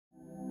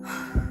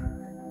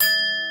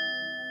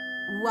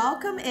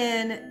Welcome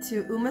in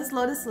to Uma's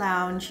Lotus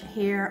Lounge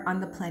here on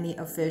the Plenty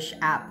of Fish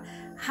app.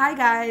 Hi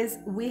guys,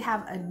 we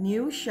have a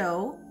new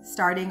show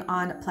starting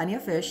on Plenty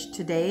of Fish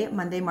today,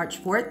 Monday,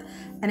 March 4th,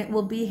 and it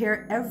will be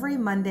here every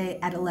Monday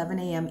at 11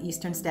 a.m.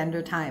 Eastern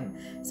Standard Time.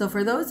 So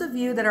for those of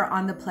you that are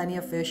on the Plenty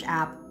of Fish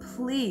app,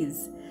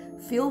 please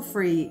feel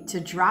free to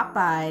drop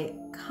by,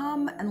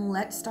 come and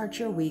let's start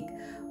your week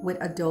with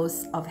a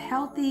dose of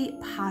healthy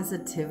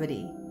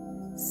positivity.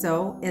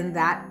 So in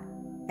that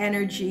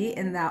energy,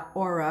 in that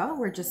aura,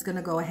 we're just going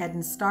to go ahead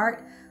and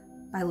start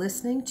by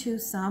listening to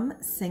some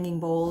singing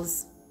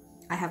bowls.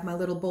 I have my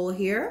little bowl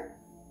here,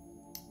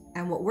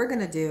 and what we're going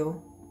to do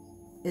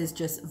is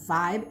just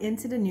vibe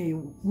into the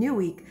new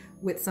week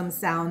with some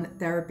sound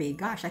therapy.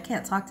 Gosh, I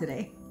can't talk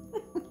today.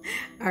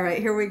 All right,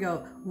 here we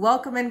go.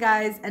 Welcome in,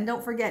 guys. And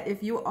don't forget,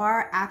 if you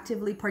are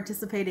actively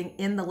participating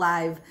in the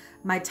live,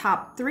 my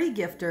top 3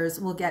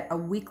 gifters will get a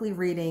weekly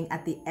reading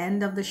at the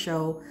end of the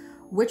show,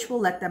 which will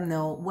let them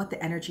know what the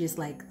energy is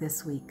like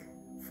this week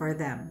for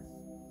them.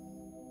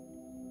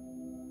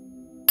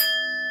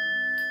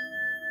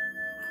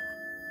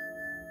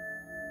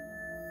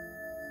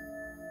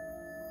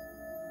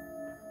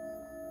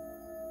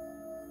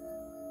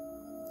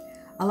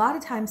 A lot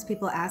of times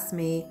people ask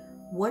me,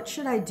 what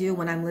should I do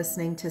when I'm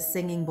listening to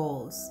singing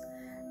bowls?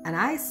 And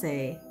I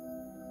say,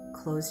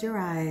 close your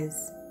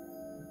eyes,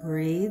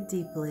 breathe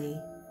deeply,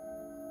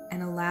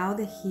 and allow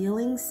the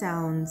healing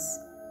sounds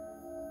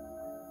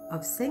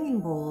of singing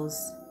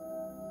bowls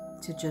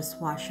to just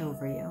wash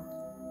over you.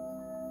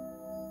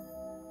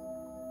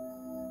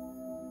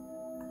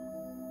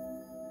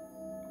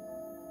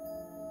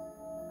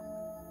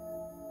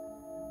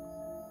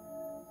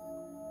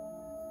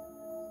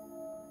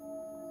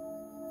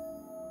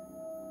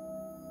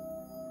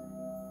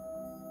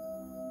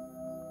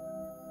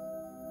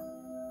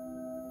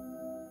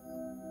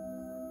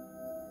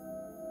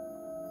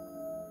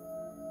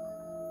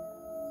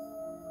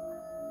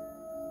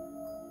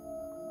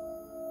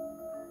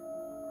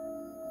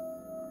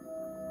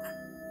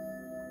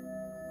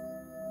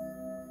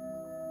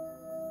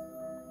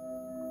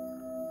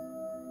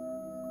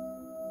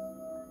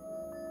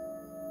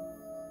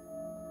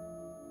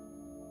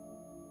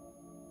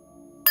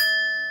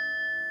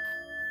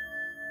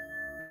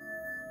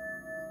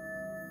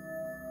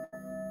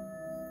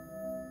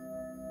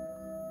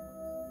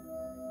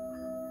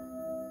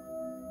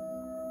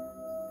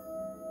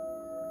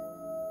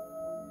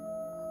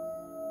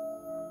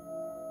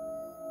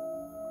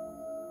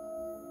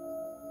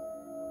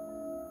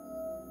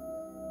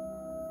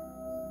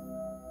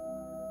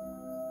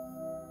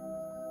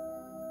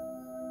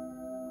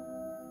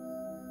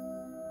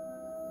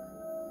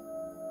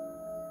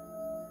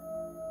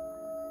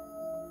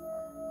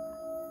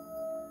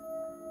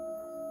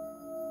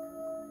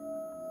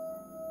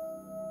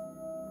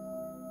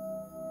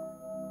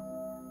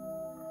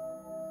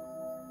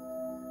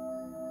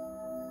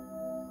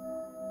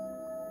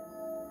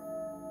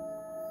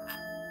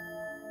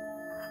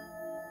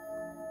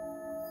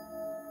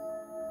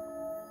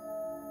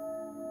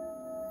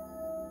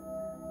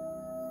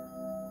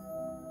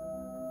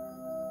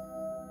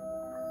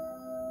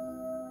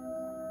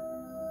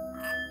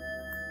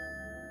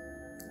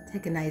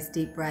 Take a nice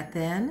deep breath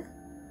in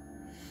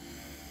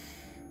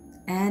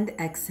and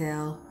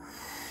exhale.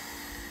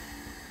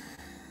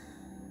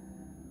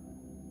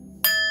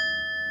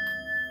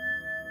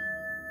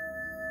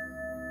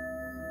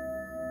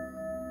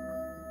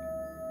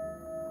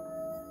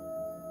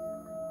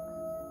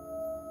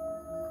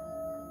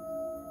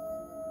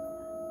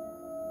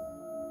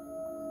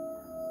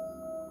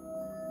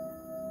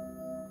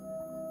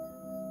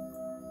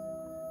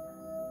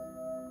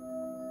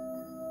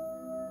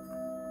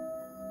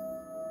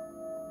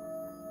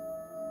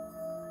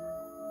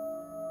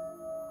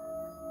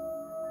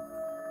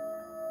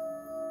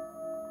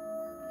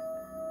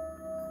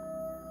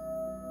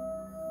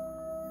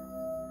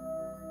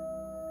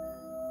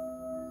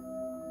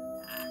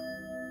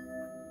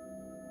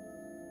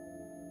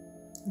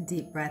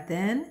 Deep breath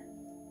in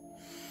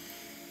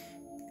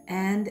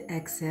and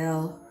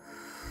exhale.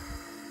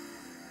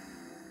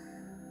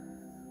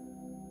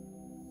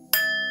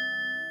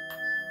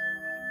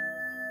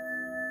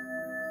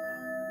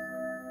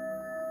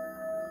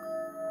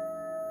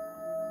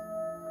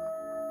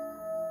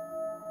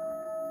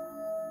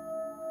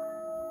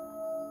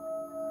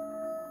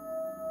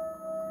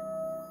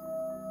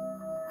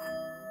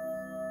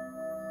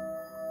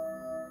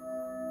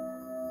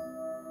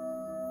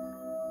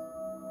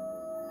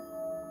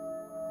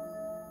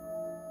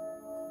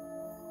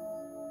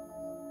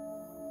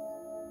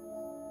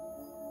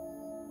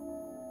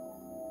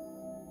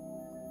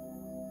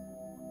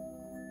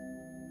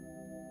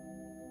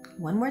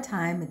 One more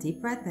time, a deep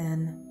breath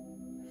in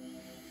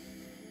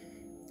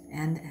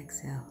and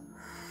exhale.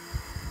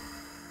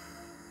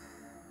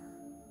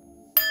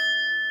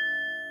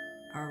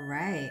 All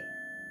right.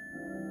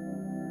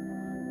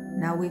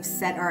 Now we've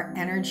set our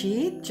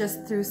energy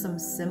just through some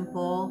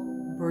simple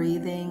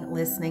breathing,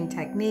 listening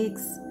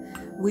techniques.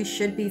 We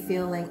should be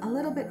feeling a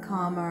little bit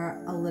calmer,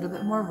 a little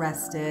bit more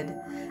rested,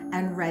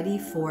 and ready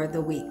for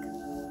the week.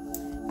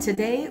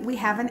 Today we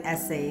have an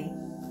essay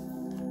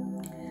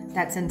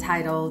that's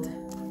entitled,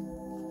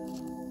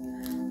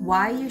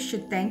 Why You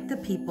Should Thank the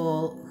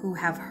People Who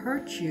Have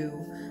Hurt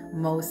You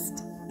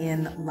Most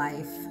in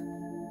Life.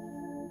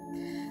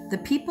 The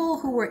people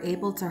who were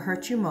able to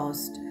hurt you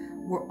most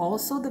were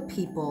also the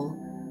people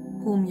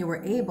whom you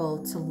were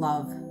able to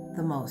love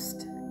the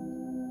most.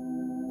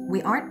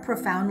 We aren't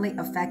profoundly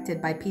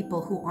affected by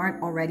people who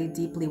aren't already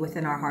deeply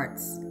within our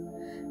hearts.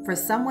 For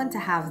someone to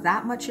have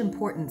that much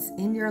importance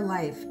in your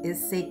life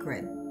is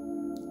sacred.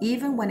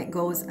 Even when it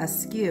goes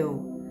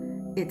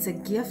askew, it's a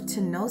gift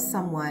to know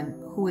someone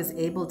who is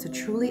able to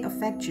truly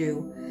affect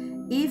you,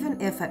 even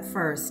if at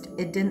first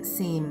it didn't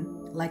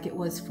seem like it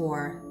was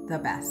for the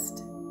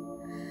best.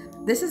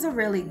 This is a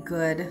really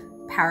good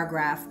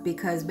paragraph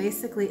because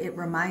basically it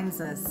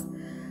reminds us,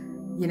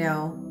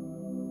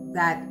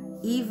 that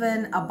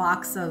even a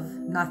box of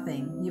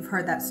nothing, you've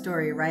heard that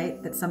story,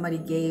 right? That somebody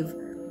gave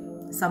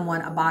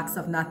someone a box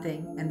of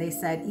nothing and they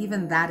said,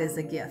 even that is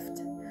a gift.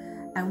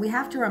 And we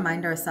have to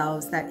remind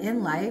ourselves that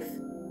in life,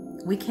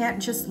 we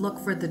can't just look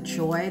for the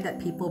joy that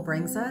people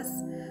brings us.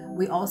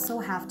 We also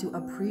have to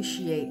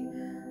appreciate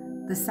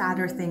the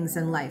sadder things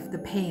in life, the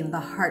pain, the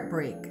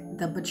heartbreak,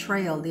 the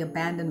betrayal, the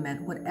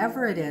abandonment,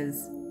 whatever it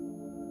is.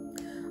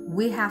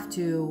 We have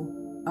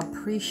to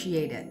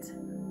appreciate it.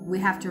 We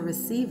have to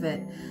receive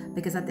it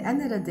because at the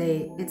end of the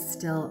day, it's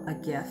still a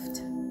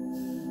gift.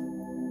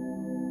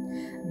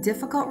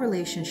 Difficult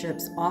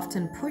relationships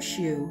often push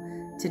you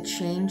to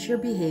change your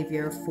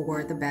behavior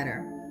for the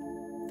better.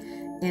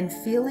 In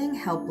feeling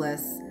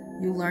helpless,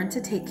 you learn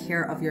to take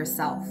care of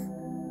yourself.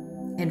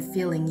 In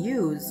feeling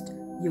used,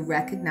 you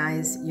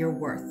recognize your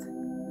worth.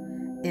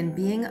 In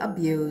being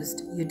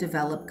abused, you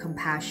develop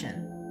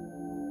compassion.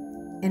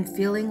 In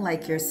feeling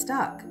like you're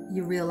stuck,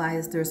 you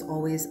realize there's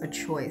always a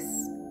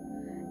choice.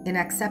 In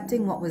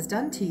accepting what was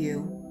done to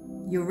you,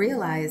 you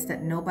realize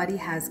that nobody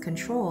has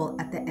control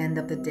at the end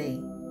of the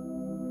day.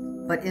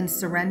 But in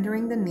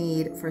surrendering the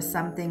need for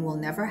something we'll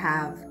never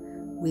have,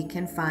 we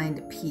can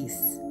find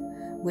peace,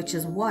 which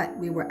is what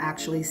we were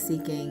actually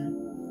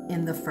seeking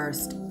in the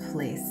first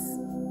place.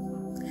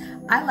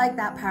 I like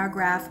that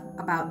paragraph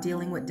about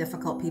dealing with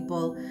difficult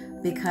people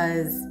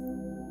because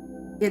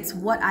it's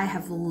what I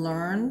have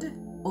learned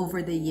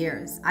over the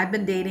years. I've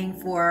been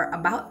dating for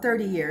about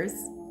 30 years.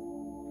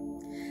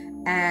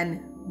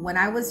 And when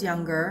I was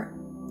younger,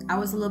 I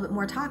was a little bit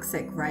more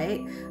toxic,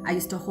 right? I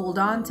used to hold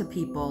on to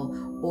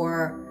people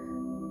or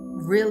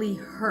really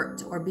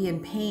hurt or be in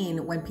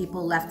pain when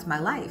people left my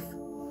life.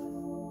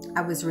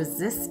 I was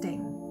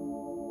resisting.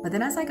 But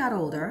then as I got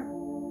older,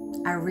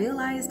 I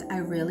realized I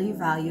really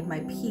valued my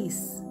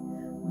peace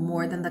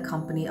more than the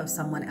company of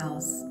someone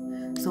else.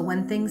 So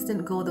when things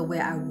didn't go the way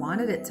I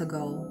wanted it to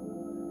go,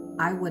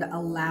 I would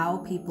allow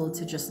people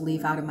to just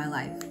leave out of my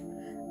life.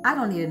 I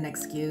don't need an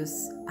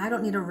excuse. I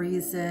don't need a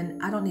reason.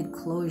 I don't need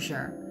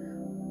closure.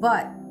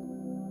 But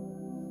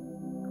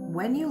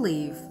when you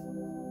leave,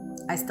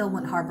 I still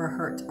won't harbor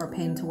hurt or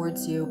pain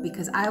towards you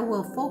because I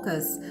will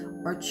focus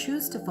or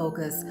choose to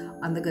focus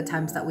on the good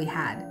times that we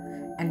had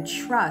and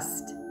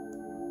trust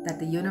that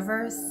the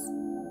universe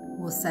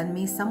will send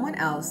me someone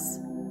else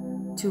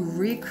to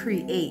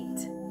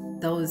recreate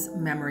those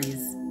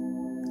memories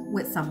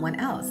with someone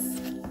else.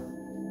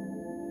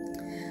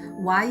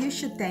 Why you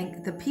should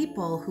thank the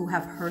people who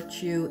have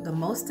hurt you the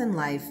most in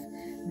life.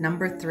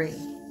 Number 3.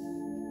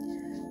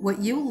 What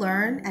you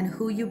learn and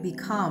who you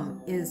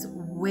become is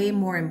way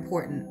more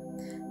important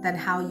than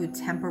how you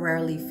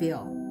temporarily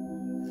feel.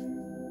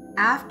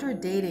 After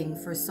dating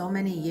for so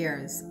many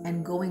years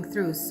and going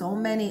through so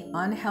many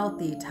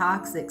unhealthy,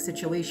 toxic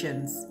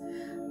situations,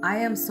 I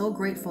am so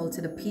grateful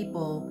to the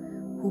people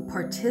who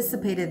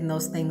participated in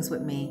those things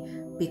with me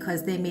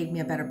because they made me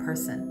a better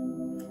person.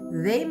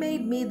 They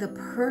made me the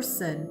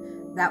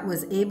person that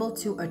was able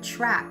to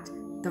attract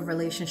the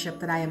relationship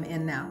that I am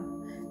in now.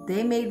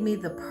 They made me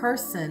the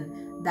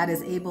person that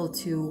is able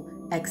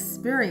to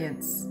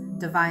experience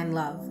divine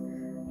love,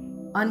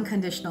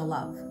 unconditional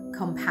love,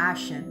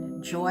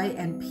 compassion, joy,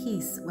 and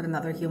peace with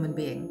another human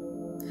being.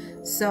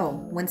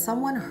 So when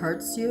someone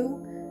hurts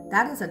you,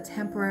 that is a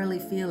temporary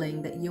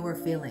feeling that you are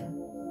feeling.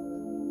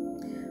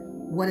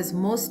 What is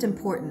most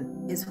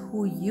important is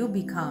who you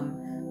become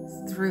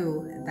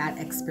through that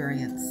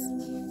experience.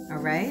 All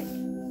right?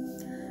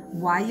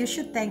 Why you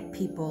should thank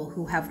people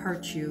who have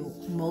hurt you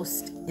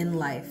most in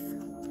life.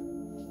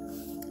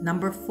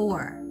 Number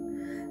 4,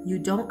 you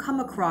don't come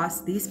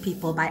across these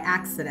people by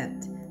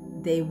accident.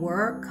 They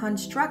were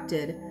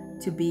constructed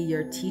to be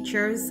your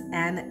teachers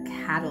and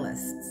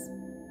catalysts.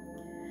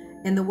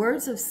 In the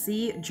words of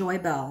C. Joy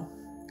Bell,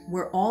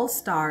 we're all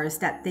stars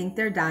that think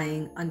they're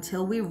dying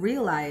until we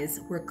realize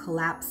we're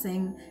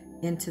collapsing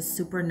into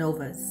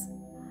supernovas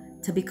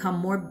to become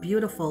more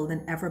beautiful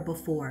than ever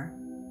before.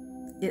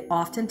 It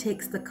often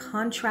takes the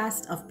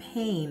contrast of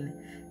pain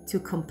to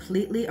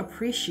completely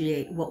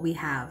appreciate what we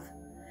have,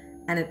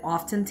 and it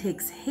often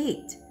takes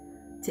hate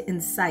to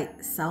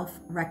incite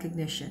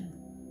self-recognition.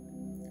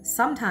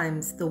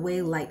 Sometimes the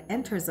way light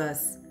enters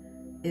us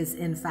is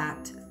in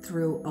fact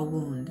through a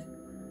wound.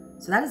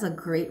 So that is a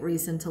great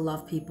reason to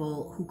love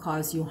people who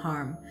cause you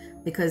harm,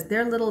 because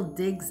their little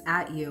digs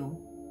at you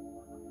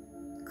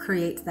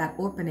creates that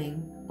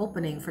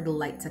opening for the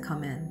light to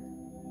come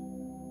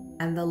in.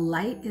 And the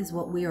light is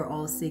what we are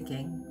all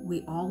seeking.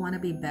 We all want to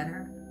be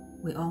better.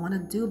 We all want to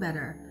do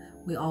better.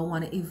 We all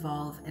want to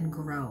evolve and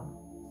grow.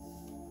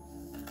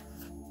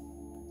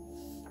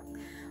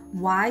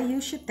 Why you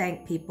should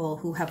thank people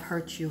who have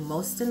hurt you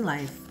most in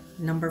life.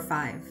 Number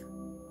 5.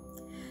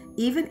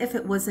 Even if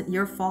it wasn't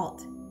your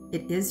fault,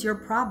 it is your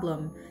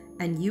problem,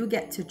 and you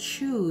get to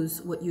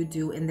choose what you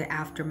do in the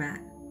aftermath.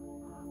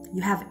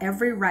 You have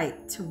every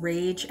right to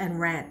rage and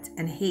rant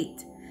and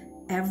hate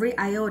every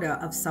iota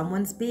of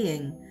someone's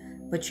being,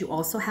 but you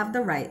also have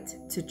the right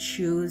to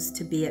choose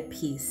to be at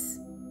peace.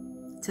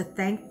 To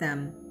thank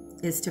them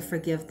is to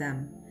forgive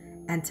them,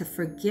 and to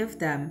forgive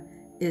them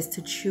is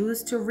to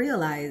choose to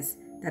realize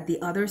that the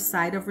other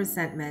side of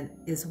resentment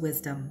is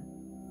wisdom.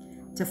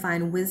 To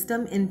find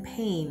wisdom in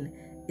pain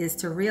is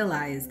to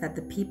realize that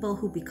the people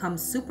who become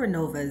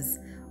supernovas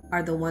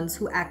are the ones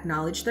who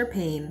acknowledge their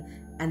pain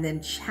and then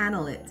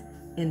channel it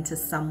into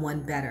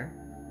someone better.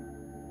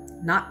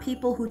 Not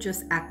people who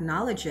just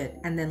acknowledge it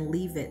and then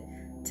leave it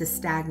to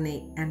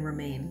stagnate and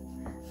remain.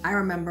 I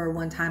remember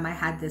one time I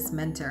had this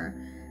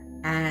mentor,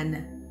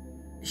 and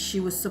she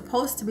was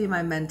supposed to be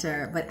my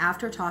mentor, but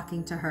after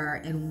talking to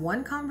her in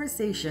one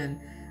conversation,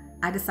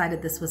 I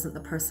decided this wasn't the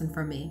person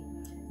for me.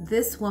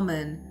 This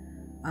woman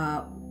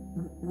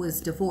was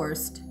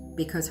divorced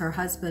because her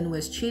husband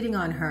was cheating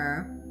on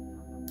her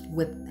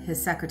with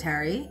his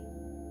secretary,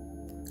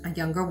 a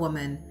younger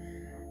woman.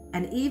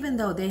 And even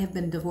though they have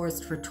been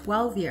divorced for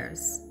 12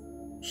 years,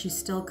 she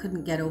still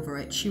couldn't get over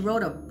it. She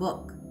wrote a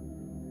book,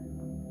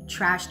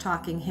 trash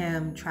talking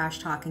him, trash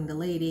talking the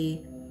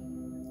lady.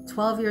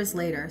 12 years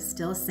later,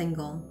 still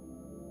single,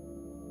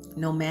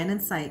 no man in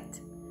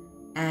sight,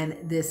 and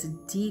this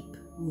deep,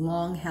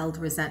 long-held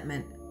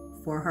resentment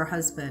for her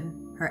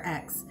husband, her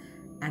ex,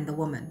 and the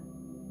woman.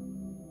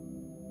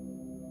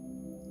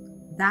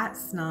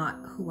 That's not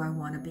who I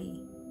want to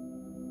be.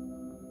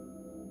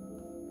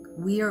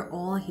 We are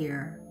all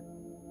here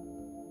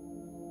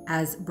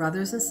as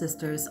brothers and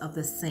sisters of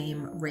the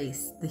same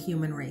race, the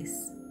human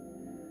race.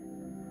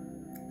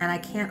 And I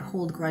can't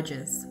hold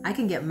grudges. I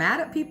can get mad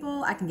at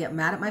people. I can get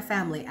mad at my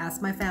family.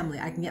 Ask my family.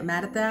 I can get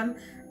mad at them,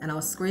 and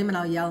I'll scream and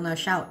I'll yell and I'll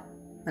shout.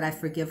 But I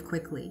forgive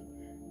quickly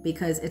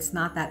because it's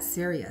not that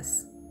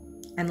serious.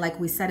 And like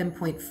we said in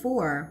point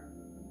 4,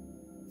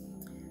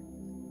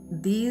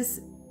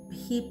 these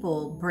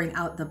people bring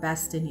out the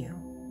best in you.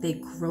 They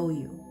grow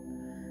you.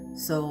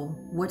 So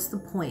what's the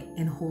point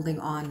in holding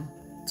on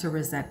to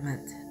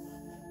resentment?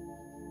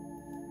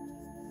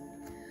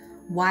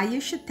 Why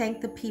you should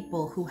thank the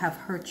people who have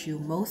hurt you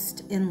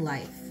most in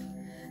life.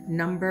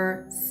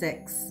 Number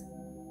 6.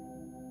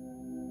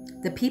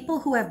 The people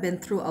who have been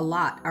through a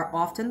lot are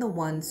often the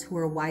ones who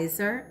are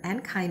wiser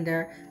and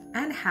kinder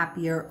and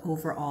happier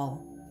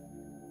overall.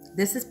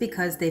 This is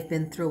because they've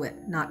been through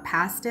it, not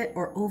past it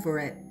or over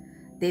it.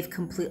 They've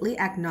completely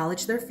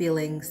acknowledged their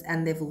feelings,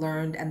 and they've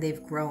learned and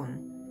they've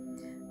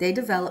grown. They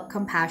develop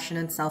compassion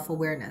and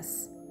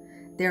self-awareness.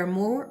 They're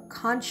more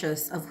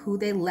conscious of who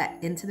they let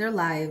into their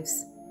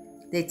lives.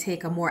 They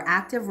take a more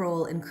active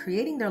role in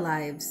creating their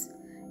lives,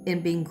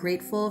 in being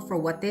grateful for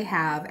what they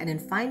have, and in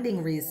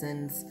finding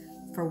reasons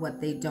for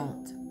what they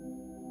don't.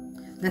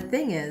 The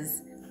thing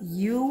is,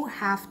 you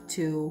have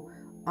to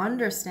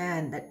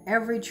understand that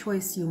every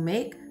choice you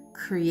make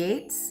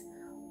creates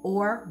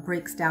or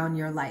breaks down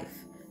your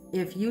life.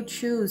 If you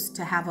choose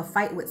to have a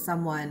fight with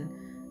someone,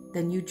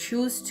 then you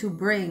choose to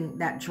bring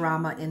that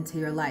drama into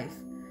your life.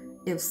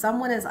 If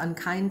someone is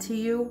unkind to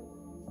you,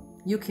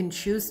 you can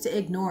choose to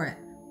ignore it,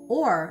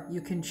 or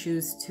you can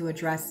choose to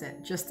address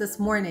it. Just this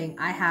morning,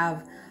 I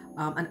have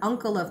an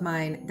uncle of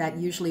mine that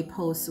usually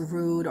posts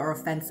rude or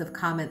offensive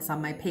comments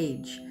on my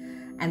page.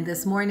 And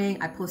this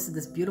morning, I posted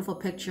this beautiful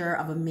picture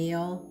of a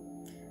meal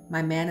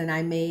my man and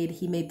I made.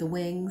 He made the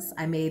wings.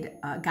 I made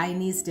a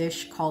Guyanese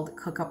dish called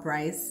cook-up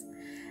rice.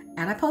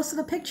 And I posted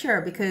a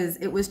picture because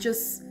it was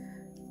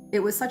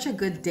such a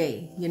good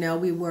day. You know,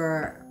 we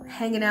were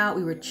hanging out,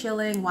 we were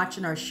chilling,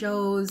 watching our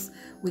shows.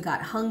 We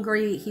got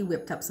hungry. He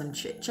whipped up some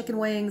chicken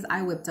wings.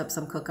 I whipped up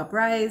some cook-up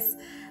rice.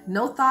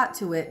 No thought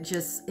to it,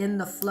 just in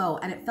the flow.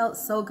 And it felt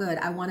so good.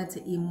 I wanted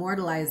to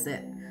immortalize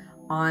it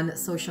on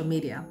social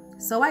media.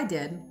 So I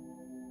did.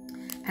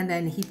 And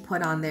then he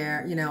put on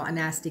there, you know, a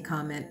nasty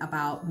comment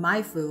about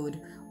my food,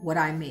 what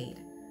I made.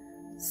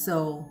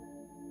 So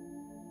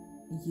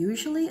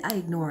usually I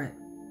ignore it.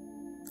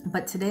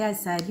 But today I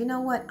said, you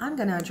know what? I'm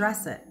going to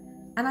address it.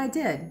 And I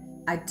did.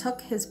 I took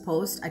his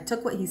post. I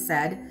took what he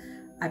said.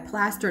 I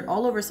plastered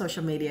all over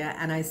social media.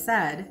 And I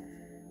said,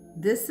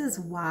 this is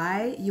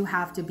why you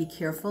have to be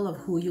careful of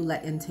who you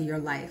let into your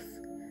life.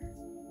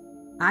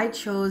 I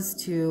chose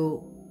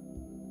to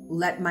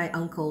let my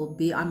uncle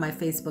be on my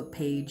Facebook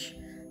page.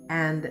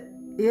 And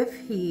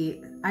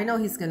I know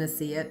he's going to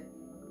see it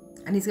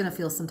and he's going to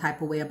feel some type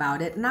of way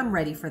about it. And I'm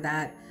ready for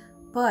that.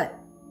 But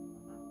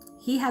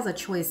he has a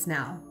choice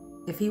now.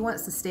 If he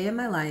wants to stay in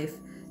my life,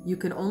 You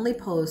can only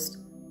post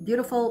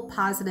beautiful,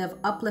 positive,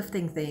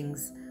 uplifting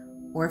things.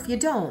 Or if you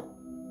don't,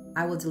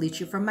 I will delete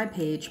you from my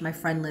page, my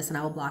friend list, and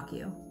I will block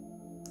you.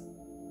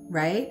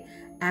 Right?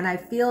 And I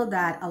feel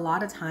that a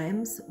lot of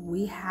times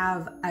we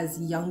have, as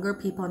younger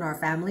people in our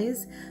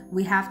families,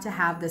 we have to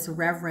have this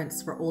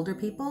reverence for older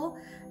people,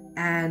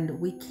 and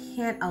we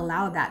can't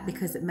allow that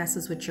because it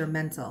messes with your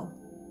mental.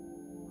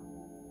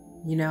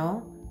 You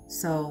know?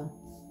 So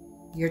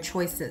your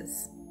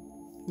choices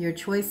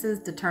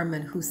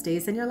determine who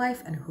stays in your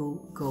life and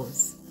who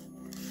goes.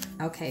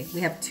 Okay,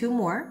 we have 2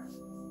 more.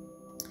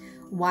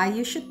 Why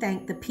you should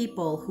thank the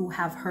people who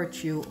have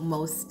hurt you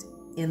most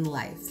in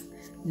life.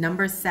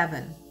 Number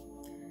 7,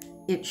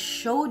 it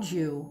showed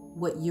you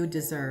what you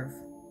deserve.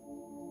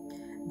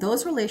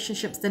 Those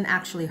relationships didn't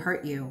actually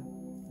hurt you.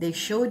 They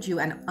showed you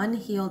an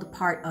unhealed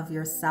part of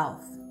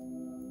yourself.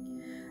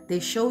 They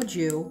showed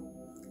you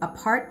a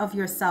part of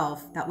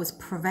yourself that was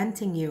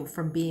preventing you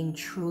from being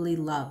truly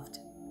loved.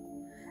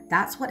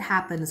 That's what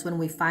happens when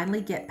we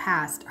finally get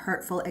past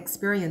hurtful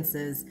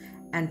experiences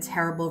and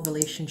terrible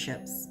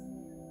relationships.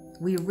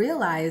 We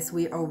realize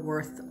we are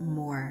worth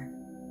more,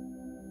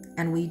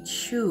 and we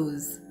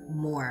choose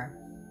more.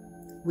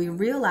 We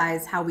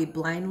realize how we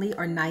blindly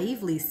or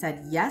naively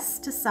said yes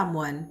to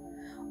someone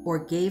or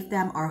gave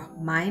them our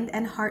mind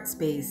and heart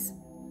space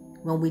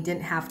when we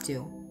didn't have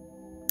to.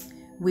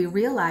 We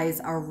realize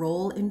our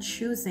role in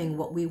choosing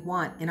what we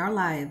want in our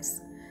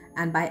lives,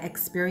 and by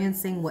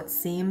experiencing what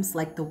seems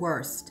like the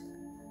worst,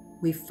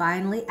 we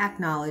finally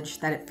acknowledge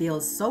that it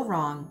feels so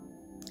wrong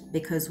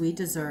because we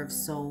deserve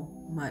so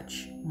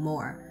much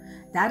more.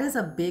 That is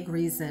a big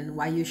reason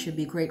why you should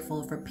be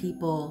grateful for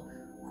people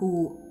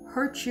who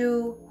hurt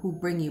you, who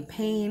bring you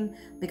pain,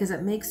 because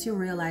it makes you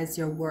realize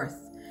your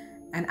worth.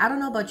 And I don't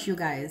know about you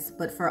guys,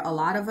 but for a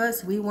lot of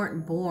us, we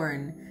weren't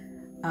born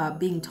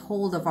being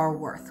told of our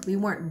worth. We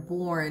weren't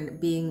born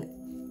being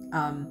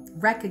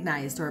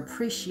recognized or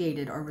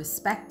appreciated or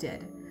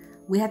respected.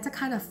 We had to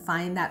kind of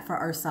find that for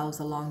ourselves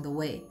along the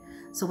way.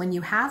 So when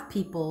you have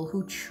people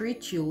who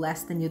treat you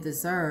less than you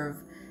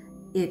deserve,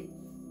 it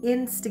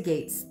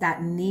instigates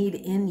that need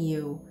in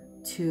you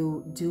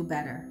to do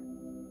better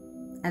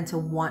and to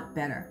want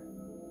better.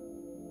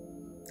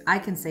 I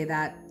can say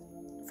that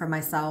for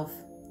myself.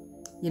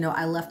 You know,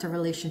 I left a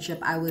relationship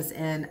I was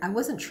in. I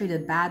wasn't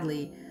treated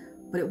badly,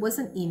 but it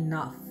wasn't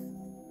enough.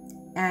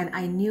 And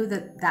I knew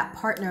that that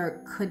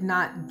partner could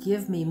not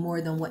give me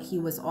more than what he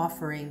was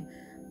offering.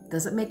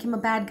 Doesn't make him a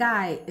bad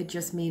guy. It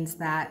just means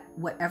that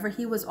whatever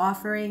he was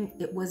offering,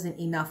 it wasn't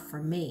enough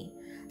for me.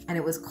 And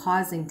it was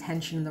causing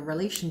tension in the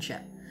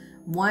relationship.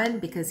 1,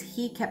 because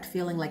he kept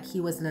feeling like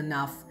he wasn't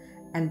enough.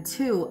 And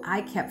 2,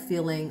 I kept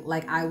feeling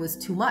like I was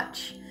too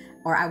much,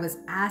 or I was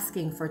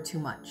asking for too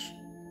much.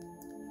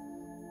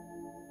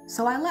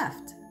 So I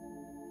left.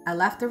 I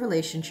left the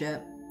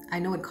relationship. I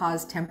know it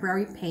caused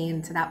temporary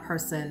pain to that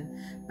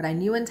person, but I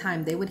knew in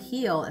time they would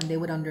heal and they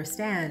would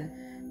understand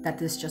that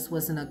this just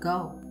wasn't a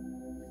go.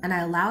 And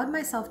I allowed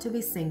myself to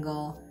be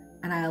single,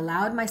 and I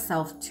allowed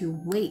myself to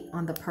wait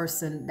on the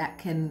person that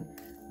can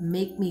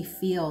make me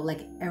feel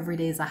like every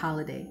day is a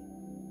holiday,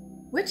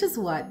 which is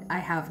what I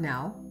have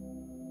now.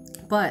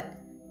 But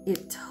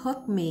it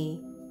took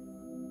me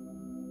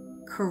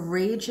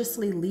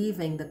courageously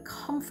leaving the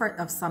comfort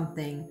of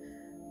something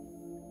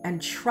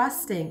and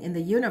trusting in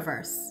the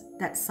universe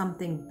that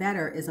something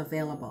better is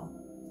available.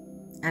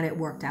 And it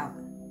worked out.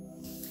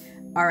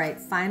 All right,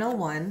 final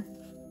one.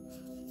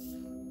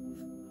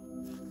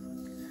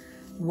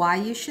 Why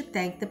you should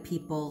thank the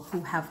people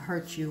who have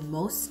hurt you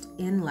most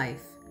in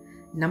life.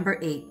 Number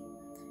 8,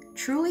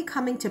 truly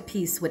coming to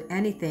peace with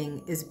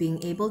anything is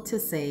being able to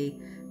say,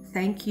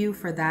 thank you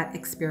for that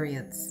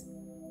experience.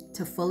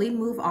 To fully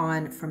move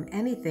on from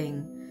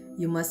anything,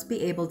 you must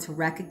be able to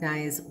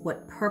recognize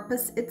what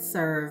purpose it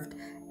served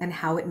and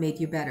how it made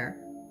you better.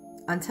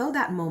 Until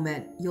that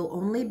moment, you'll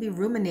only be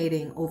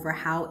ruminating over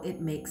how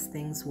it makes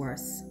things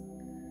worse,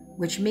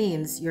 which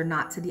means you're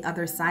not to the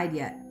other side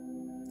yet.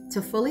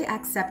 To fully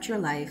accept your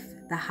life,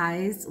 the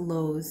highs,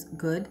 lows,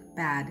 good,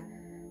 bad,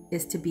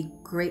 is to be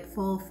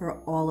grateful for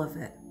all of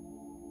it.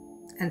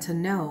 And to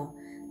know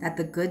that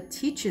the good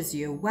teaches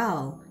you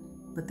well,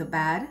 but the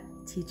bad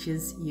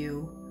teaches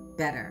you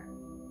better.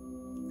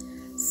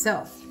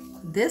 So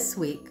this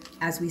week,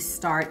 as we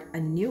start a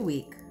new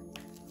week,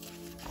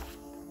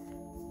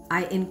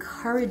 I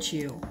encourage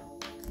you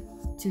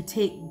to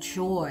take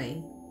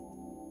joy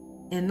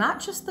in not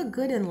just the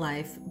good in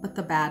life, but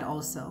the bad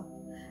also.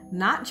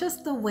 Not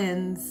just the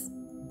wins,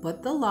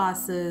 but the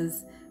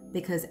losses,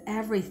 because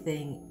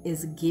everything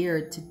is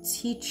geared to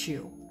teach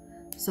you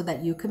so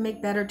that you can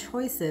make better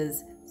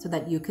choices, so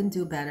that you can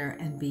do better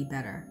and be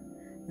better.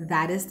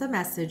 That is the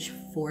message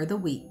for the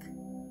week.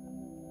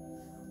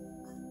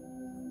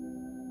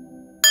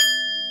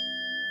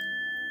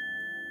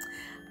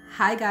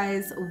 Hi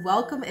guys,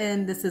 welcome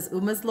in. This is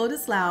Uma's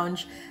Lotus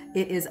Lounge.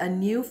 It is a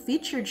new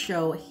featured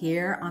show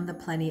here on the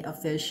Plenty of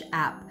Fish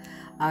app.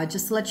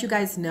 Just to let you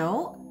guys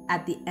know,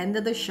 at the end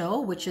of the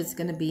show, which is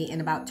going to be in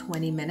about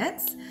 20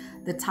 minutes,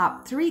 The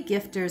top 3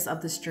 gifters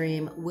of the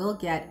stream will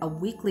get a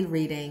weekly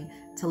reading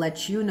to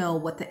let you know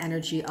what the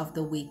energy of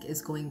the week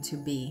is going to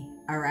be.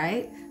 All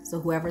right. So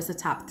whoever's the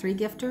top 3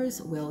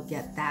 gifters will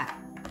get that.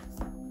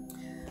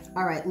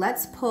 All right.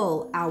 Let's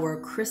pull our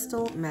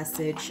crystal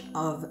message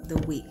of the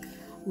week.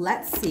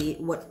 Let's see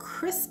what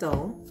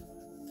crystal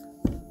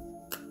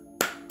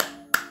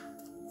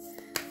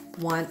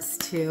wants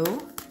to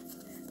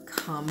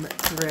come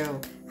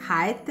through.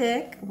 Hi,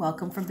 Thick.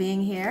 Welcome for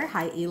being here.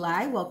 Hi,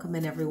 Eli. Welcome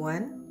in,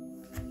 everyone.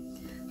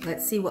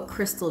 Let's see what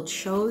crystal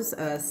chose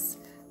us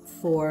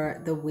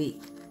for the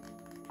week.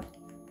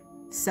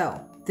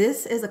 So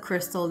this is a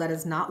crystal that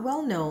is not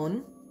well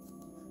known.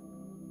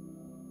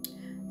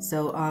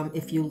 So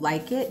if you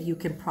like it, you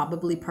can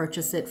probably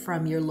purchase it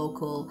from your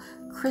local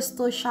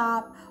crystal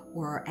shop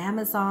or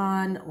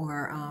Amazon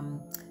or,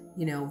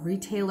 you know,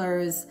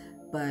 retailers.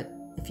 But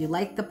if you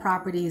like the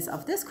properties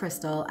of this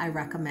crystal, I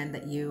recommend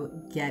that you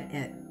get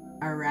it.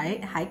 All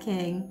right. Hi,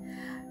 King.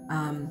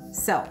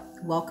 So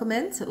welcome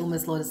into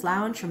Uma's Lotus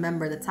Lounge.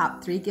 Remember, the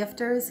top 3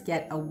 gifters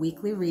get a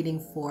weekly reading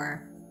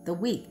for the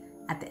week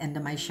at the end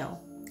of my show.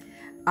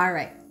 All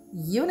right.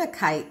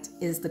 Unakite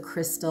is the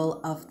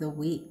crystal of the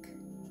week.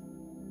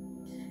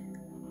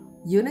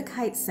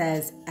 Unakite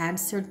says,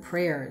 answered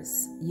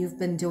prayers. You've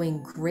been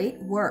doing great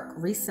work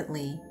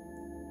recently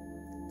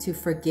to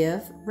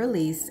forgive,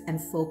 release, and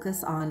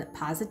focus on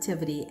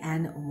positivity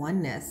and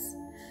oneness.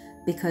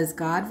 Because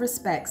God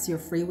respects your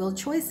free will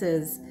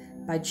choices,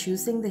 by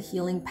choosing the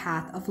healing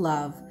path of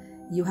love,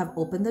 you have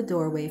opened the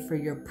doorway for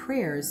your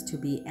prayers to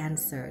be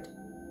answered.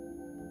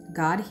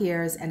 God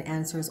hears and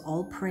answers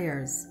all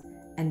prayers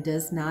and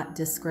does not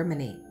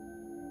discriminate.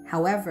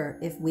 However,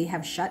 if we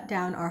have shut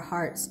down our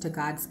hearts to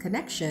God's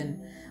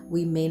connection,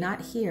 we may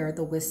not hear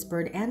the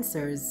whispered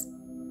answers.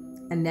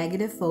 A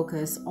negative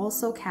focus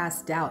also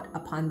casts doubt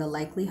upon the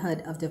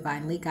likelihood of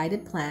divinely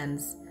guided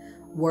plans,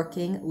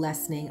 working,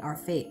 lessening our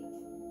faith.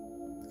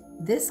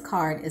 This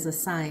card is a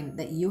sign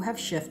that you have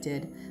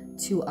shifted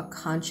to a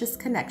conscious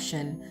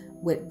connection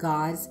with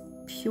God's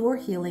pure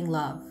healing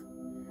love.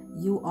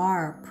 You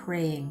are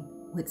praying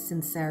with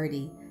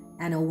sincerity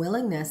and a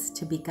willingness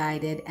to be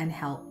guided and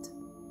helped.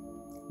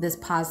 This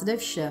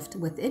positive shift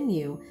within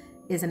you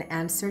is an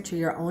answer to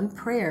your own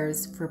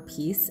prayers for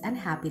peace and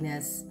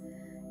happiness.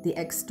 The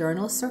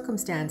external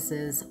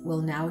circumstances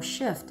will now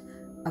shift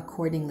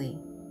accordingly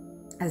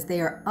as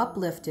they are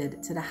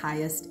uplifted to the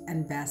highest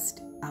and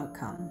best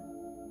outcome.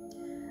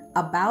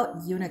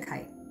 About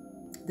Unakite.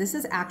 This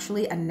is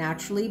actually a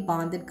naturally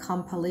bonded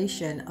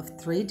compilation of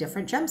 3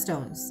 different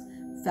gemstones,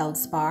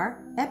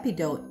 feldspar,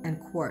 epidote, and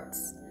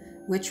quartz,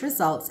 which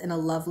results in a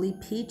lovely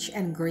peach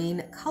and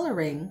green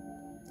coloring.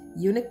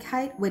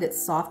 Unakite, with its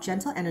soft,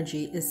 gentle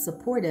energy, is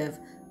supportive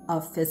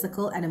of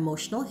physical and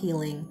emotional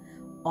healing,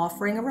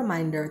 offering a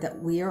reminder that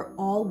we are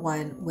all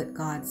one with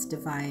God's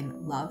divine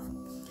love.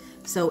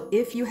 So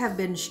if you have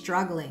been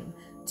struggling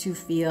to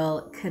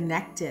feel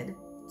connected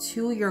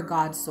to your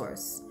God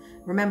source,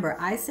 remember,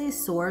 I say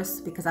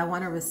source because I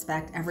want to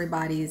respect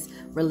everybody's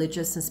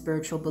religious and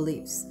spiritual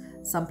beliefs.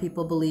 Some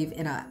people believe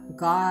in a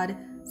God,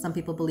 some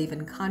people believe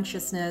in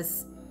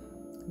consciousness,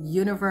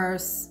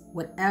 universe,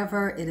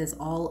 whatever, it is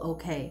all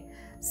okay.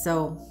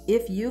 So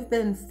if you've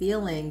been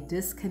feeling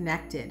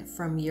disconnected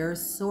from your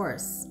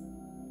source,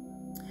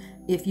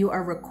 if you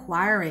are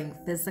requiring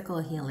physical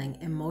healing,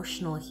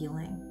 emotional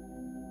healing,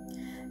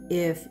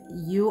 if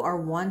you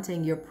are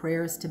wanting your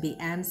prayers to be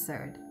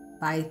answered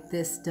by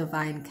this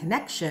divine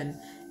connection,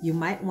 you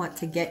might want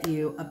to get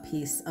you a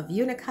piece of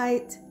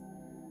Unakite.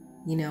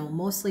 You know,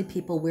 mostly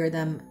people wear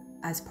them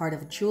as part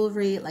of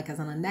jewelry, like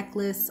as on a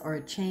necklace or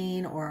a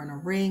chain or on a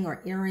ring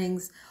or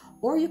earrings,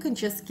 or you can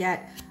just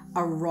get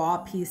a raw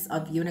piece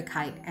of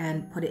Unakite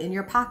and put it in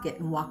your pocket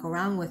and walk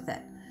around with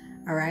it.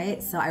 All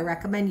right. So I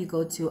recommend you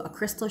go to a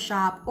crystal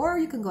shop, or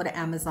you can go to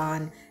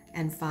Amazon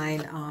and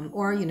find,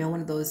 or, you know,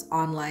 one of those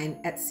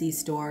online Etsy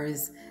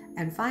stores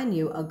and find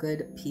you a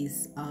good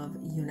piece of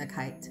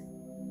Unakite.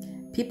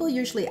 People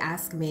usually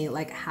ask me,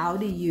 like, how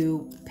do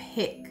you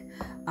pick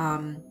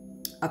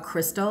a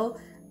crystal?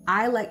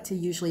 I like to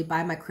usually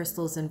buy my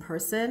crystals in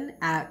person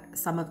at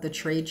some of the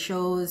trade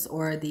shows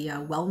or the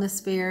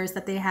wellness fairs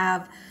that they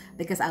have,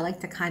 because I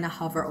like to kind of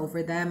hover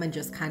over them and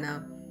just kind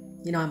of,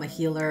 you know, I'm a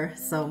healer,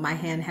 so my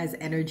hand has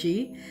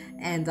energy,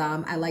 and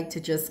I like to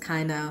just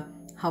kind of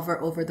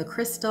hover over the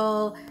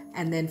crystal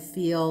and then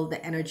feel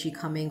the energy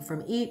coming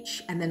from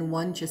each, and then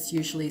one just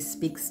usually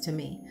speaks to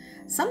me.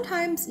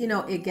 Sometimes, you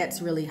know, it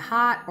gets really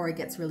hot or it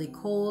gets really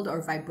cold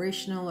or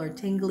vibrational or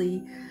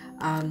tingly.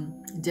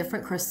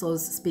 Different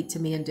crystals speak to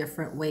me in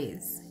different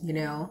ways, you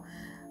know.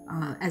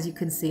 As you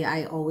can see,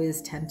 I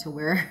always tend to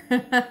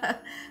wear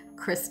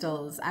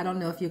crystals. I don't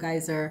know if you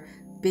guys are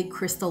big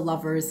crystal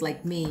lovers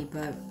like me,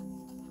 but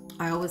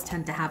I always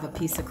tend to have a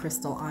piece of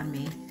crystal on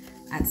me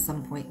at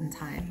some point in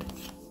time.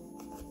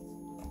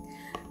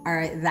 All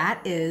right,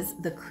 that is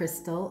the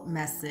crystal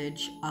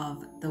message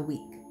of the week.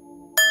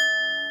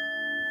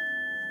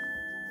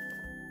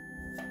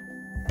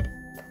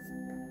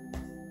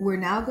 we're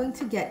now going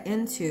to get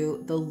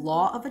into the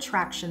law of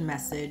attraction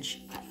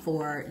message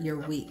for your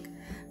week.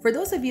 For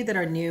those of you that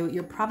are new,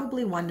 you're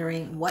probably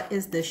wondering, what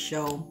is this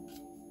show?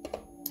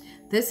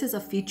 This is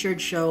a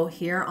featured show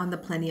here on the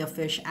Plenty of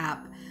Fish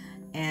app.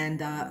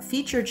 And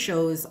featured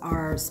shows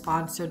are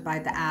sponsored by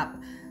the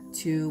app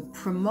to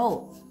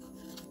promote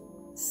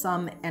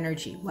some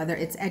energy, whether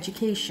it's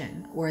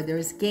education or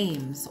there's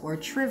games or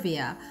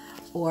trivia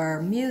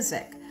or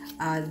music.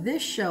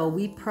 This show,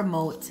 we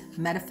promote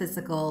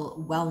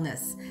metaphysical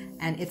wellness,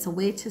 and it's a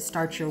way to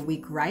start your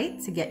week right,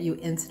 to get you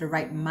into the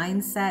right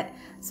mindset,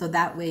 so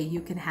that way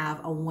you can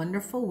have a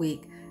wonderful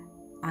week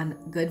on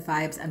good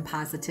vibes and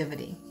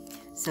positivity.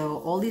 So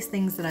all these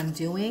things that I'm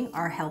doing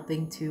are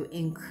helping to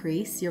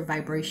increase your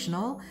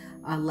vibrational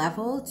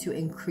level, to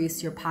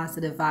increase your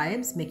positive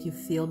vibes, make you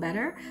feel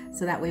better.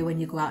 So that way when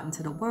you go out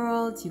into the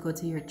world, you go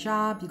to your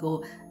job, you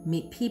go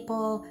meet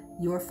people,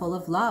 you're full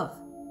of love.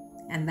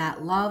 And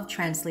that love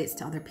translates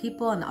to other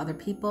people,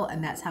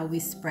 and that's how we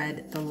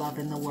spread the love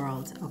in the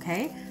world,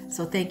 okay?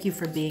 So thank you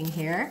for being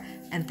here,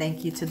 and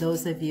thank you to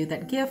those of you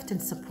that gift and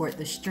support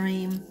the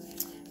stream.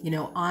 You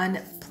know, on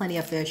Plenty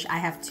of Fish, I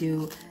have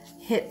to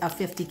hit a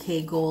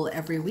 50K goal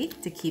every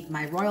week to keep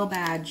my royal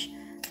badge,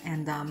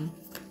 and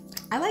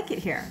I like it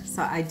here.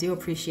 So I do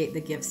appreciate the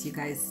gifts you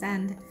guys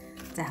send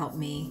to help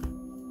me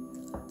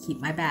keep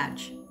my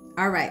badge.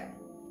 All right.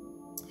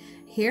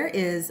 Here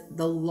is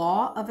the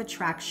law of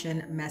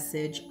attraction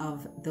message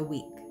of the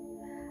week.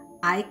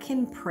 I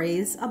can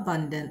praise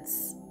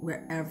abundance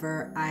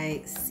wherever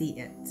I see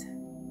it.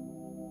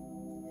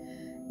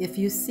 If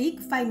you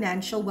seek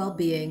financial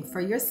well-being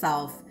for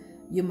yourself,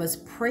 you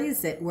must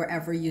praise it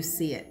wherever you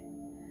see it.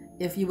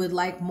 If you would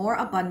like more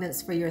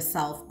abundance for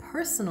yourself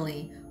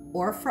personally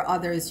or for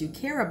others you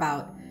care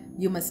about,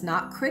 you must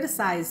not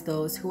criticize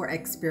those who are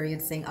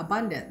experiencing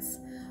abundance.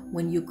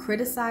 When you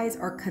criticize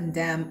or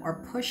condemn or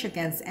push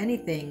against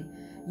anything,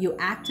 you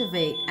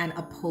activate an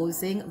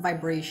opposing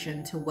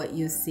vibration to what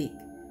you seek.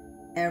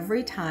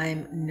 Every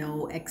time,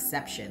 no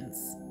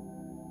exceptions.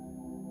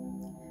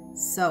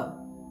 So,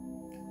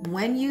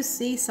 when you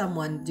see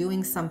someone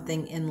doing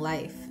something in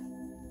life,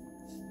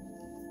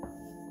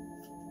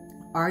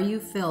 are you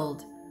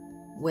filled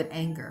with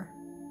anger,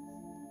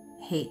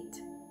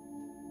 hate,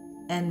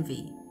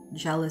 envy,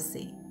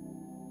 jealousy?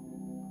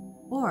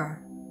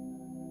 Or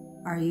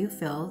are you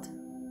filled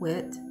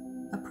with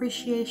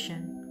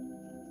appreciation,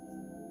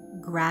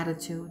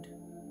 gratitude,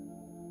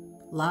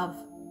 love,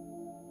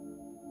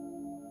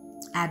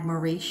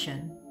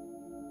 admiration?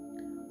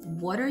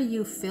 What are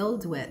you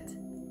filled with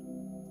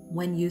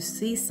when you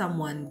see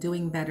someone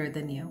doing better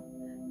than you?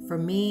 For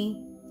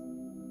me,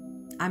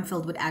 I'm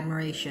filled with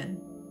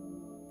admiration.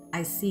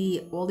 I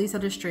see all these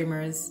other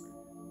streamers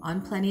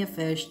on Plenty of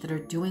Fish that are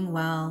doing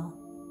well,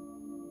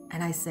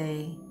 and I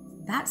say,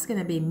 that's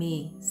gonna be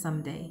me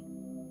someday.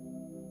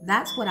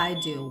 That's what I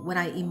do when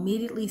I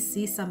immediately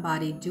see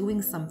somebody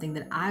doing something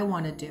that I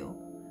want to do.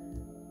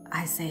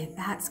 I say,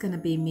 that's going to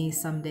be me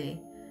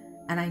someday.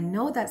 And I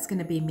know that's going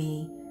to be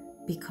me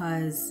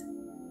because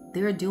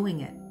they're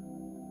doing it.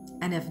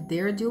 And if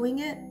they're doing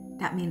it,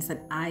 that means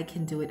that I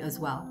can do it as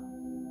well.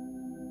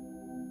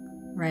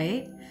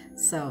 Right?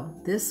 So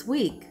this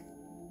week,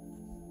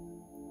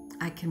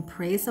 I can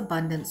praise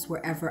abundance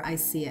wherever I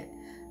see it.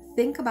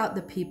 Think about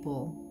the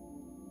people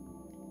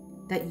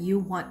that you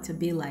want to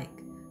be like.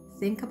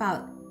 Think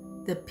about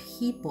the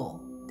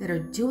people that are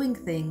doing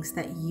things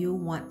that you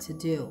want to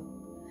do.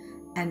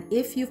 And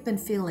if you've been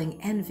feeling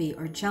envy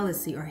or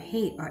jealousy or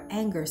hate or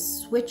anger,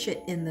 switch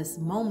it in this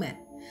moment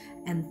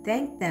and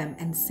thank them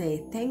and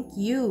say, thank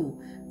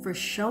you for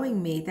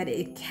showing me that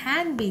it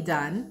can be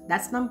done.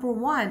 That's number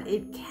one,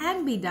 it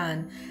can be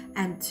done.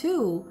 And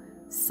two,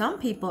 some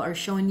people are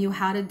showing you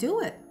how to do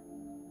it.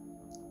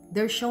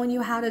 They're showing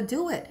you how to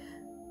do it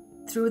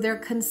through their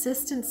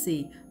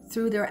consistency,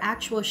 through their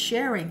actual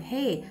sharing.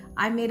 Hey,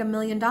 I made $1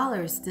 million.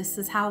 This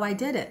is how I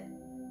did it.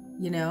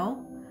 You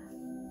know,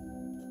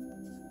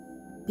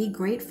 be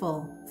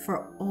grateful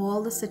for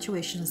all the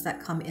situations that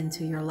come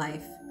into your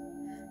life.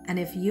 And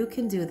if you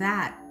can do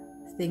that,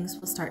 things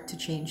will start to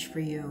change for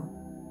you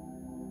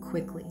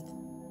quickly.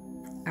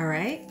 All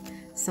right.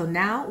 So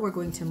now we're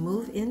going to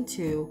move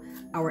into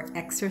our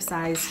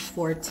exercise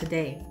for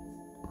today.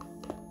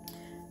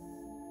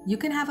 You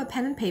can have a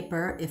pen and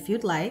paper if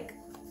you'd like.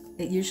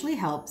 It usually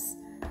helps.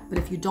 But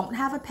if you don't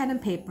have a pen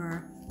and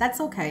paper,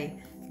 that's okay.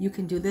 You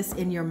can do this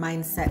in your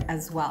mindset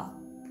as well.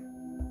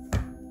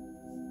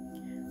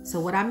 So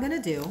what I'm going to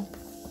do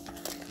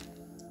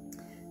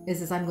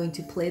is I'm going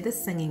to play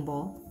this singing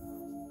bowl.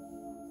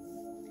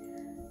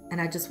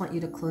 And I just want you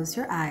to close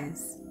your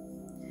eyes.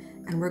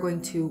 And we're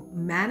going to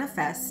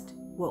manifest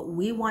what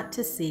we want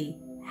to see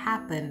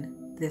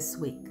happen this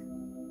week.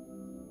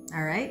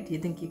 All right? Do you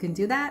think you can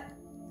do that?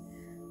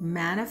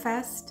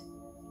 Manifest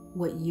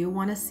what you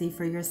want to see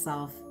for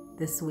yourself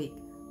this week.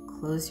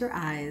 Close your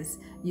eyes.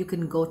 You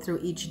can go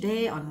through each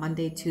day on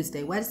Monday,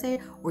 Tuesday, Wednesday,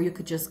 or you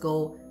could just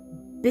go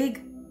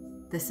big.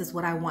 This is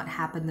what I want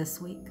happen this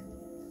week.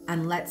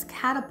 And let's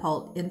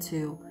catapult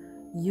into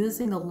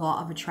using the law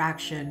of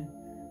attraction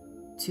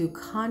to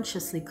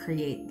consciously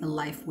create the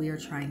life we are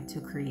trying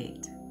to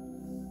create.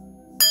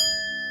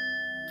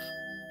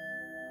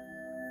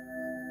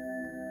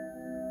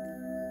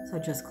 So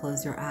just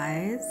close your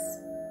eyes.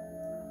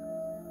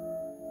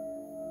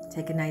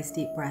 Take a nice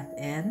deep breath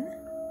in.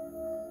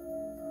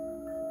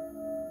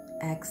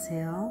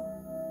 Exhale.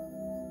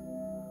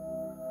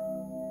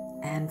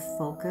 And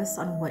focus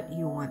on what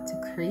you want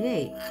to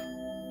create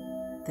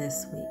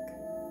this week.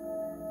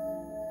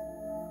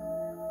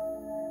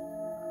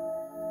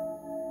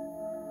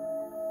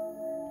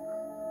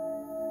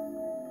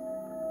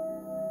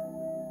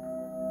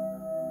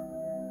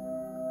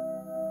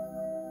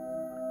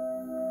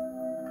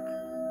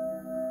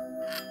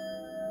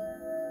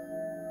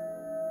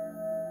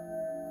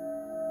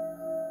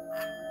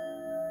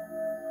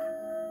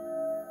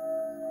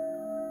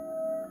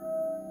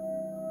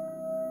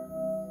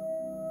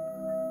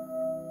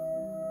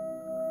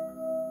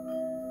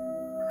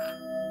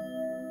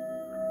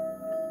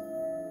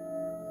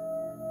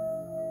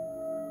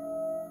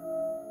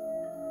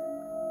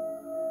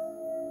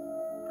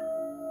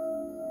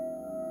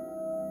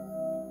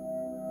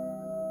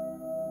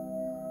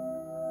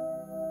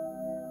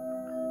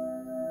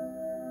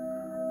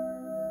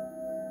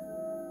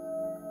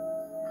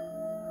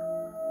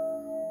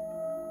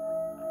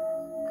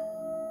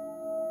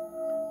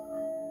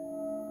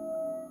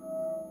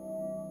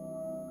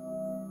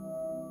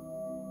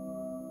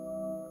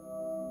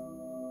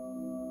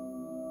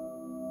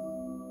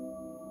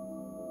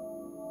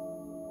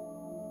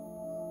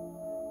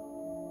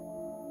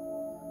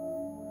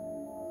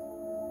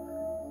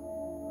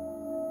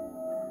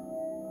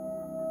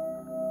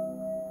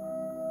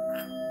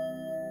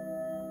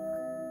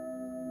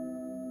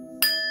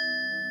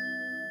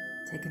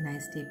 Take a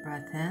nice deep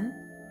breath in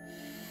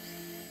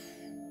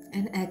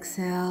and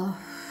exhale.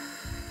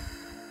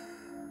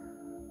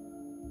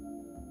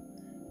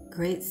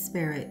 Great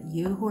Spirit,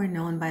 you who are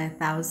known by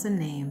 1,000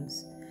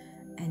 names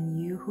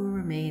and you who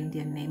remain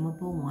the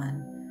unnameable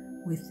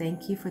one, we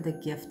thank you for the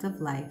gift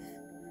of life,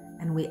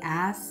 and we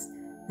ask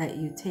that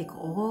you take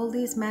all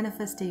these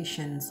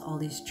manifestations, all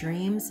these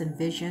dreams and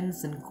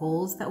visions and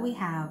goals that we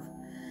have,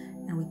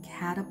 and we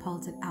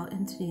catapult it out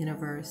into the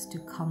universe to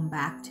come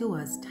back to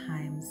us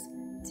times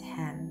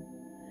 10.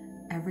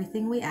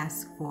 Everything we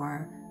ask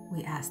for,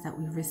 we ask that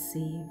we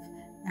receive.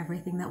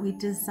 Everything that we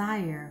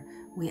desire,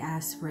 we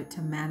ask for it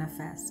to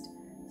manifest.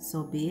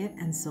 So be it,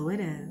 and so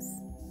it is.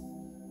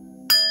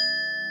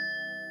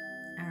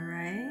 All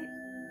right,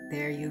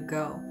 there you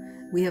go.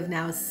 We have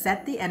now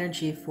set the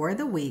energy for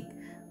the week,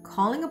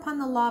 calling upon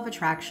the law of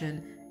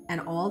attraction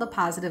and all the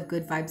positive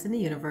good vibes in the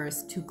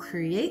universe to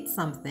create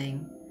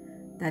something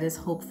that is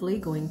hopefully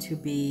going to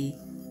be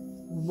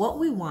what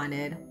we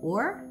wanted,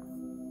 or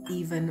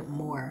even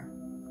more.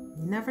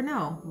 You never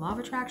know. Law of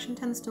attraction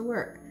tends to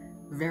work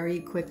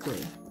very quickly.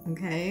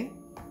 Okay.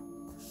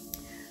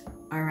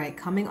 All right.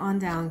 Coming on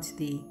down to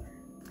the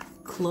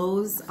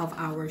close of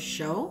our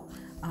show.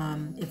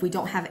 If we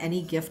don't have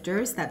any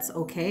gifters, that's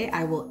okay.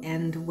 I will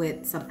end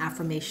with some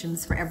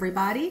affirmations for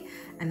everybody,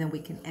 and then we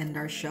can end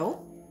our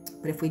show.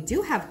 But if we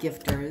do have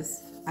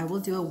gifters, I will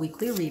do a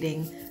weekly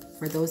reading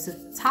for those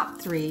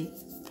top 3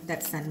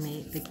 that send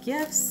me the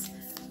gifts,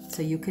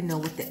 so you can know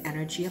what the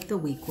energy of the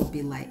week will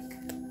be like.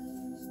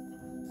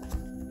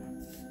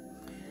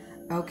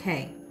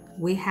 Okay,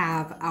 we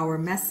have our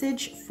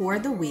message for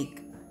the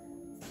week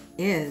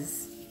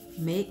is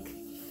make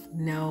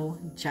no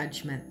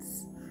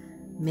judgments.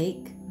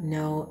 Make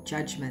no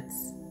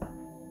judgments.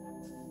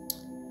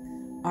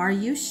 Are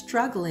you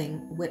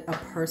struggling with a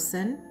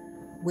person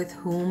with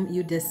whom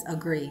you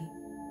disagree?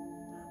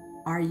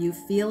 Are you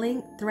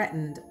feeling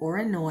threatened or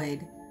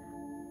annoyed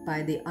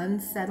by the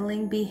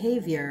unsettling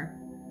behavior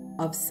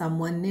of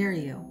someone near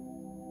you?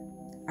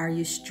 Are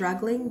you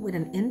struggling with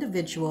an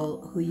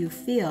individual who you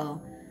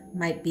feel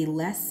might be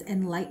less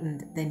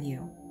enlightened than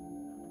you?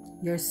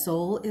 Your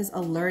soul is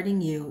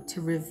alerting you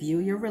to review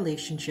your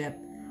relationship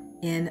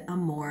in a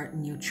more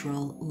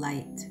neutral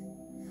light.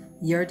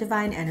 Your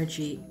divine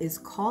energy is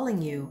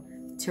calling you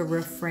to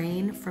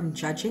refrain from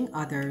judging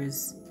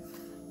others.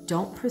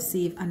 Don't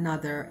perceive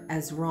another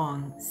as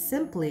wrong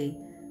simply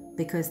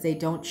because they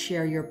don't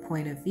share your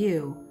point of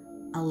view.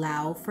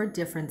 Allow for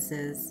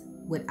differences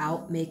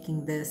without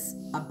making this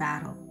a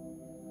battle.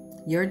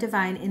 Your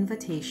divine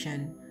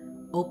invitation: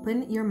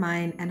 open your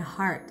mind and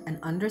heart and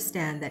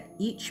understand that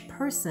each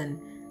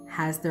person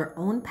has their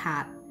own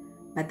path,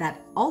 but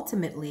that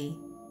ultimately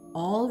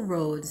all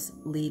roads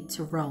lead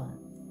to Rome.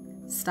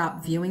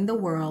 Stop viewing the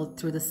world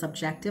through the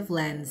subjective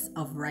lens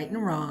of right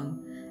and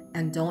wrong,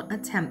 and don't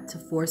attempt to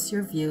force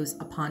your views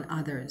upon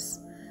others.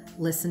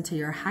 Listen to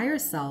your higher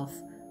self,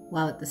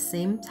 while at the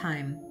same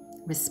time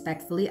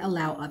respectfully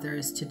allow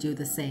others to do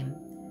the same.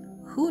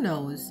 Who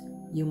knows,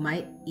 you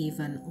might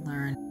even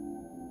learn.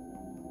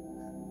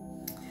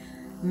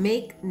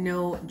 Make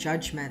no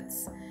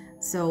judgments.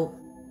 So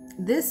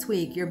this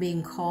week you're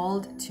being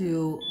called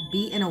to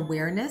be in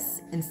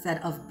awareness instead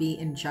of be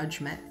in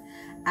judgment.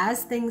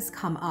 As things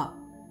come up,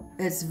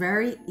 it's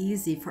very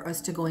easy for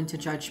us to go into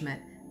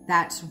judgment.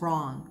 that's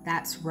wrong,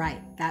 that's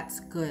right, that's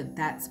good,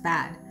 that's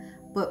bad.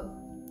 But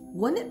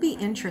wouldn't it be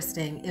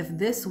interesting if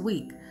this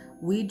week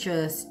we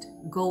just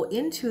go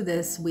into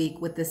this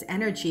week with this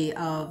energy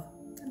of,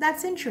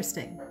 that's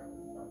interesting.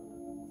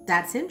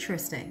 That's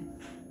interesting.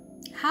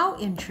 How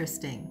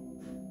interesting?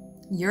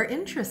 You're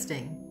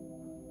interesting.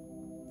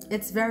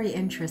 It's very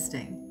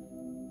interesting,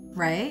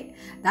 right?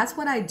 That's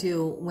what I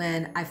do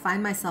when I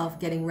find myself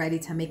getting ready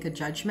to make a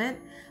judgment.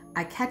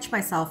 I catch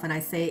myself and I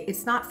say,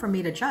 it's not for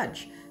me to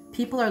judge.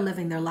 People are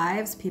living their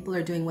lives. People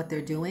are doing what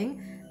they're doing.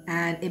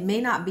 And it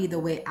may not be the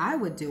way I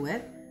would do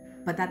it,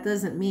 but that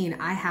doesn't mean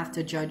I have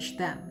to judge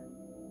them,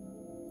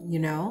 you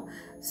know?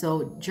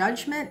 So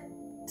judgment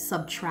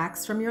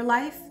subtracts from your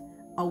life.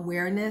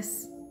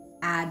 Awareness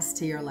adds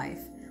to your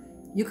life.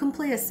 You can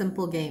play a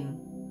simple game.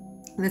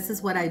 This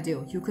is what I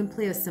do. You can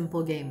play a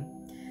simple game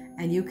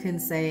and you can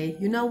say,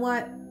 you know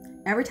what?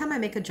 Every time I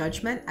make a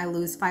judgment, I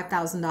lose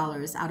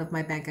 $5,000 out of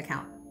my bank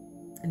account.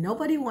 And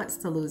nobody wants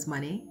to lose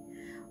money.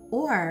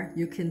 Or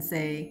you can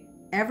say,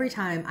 every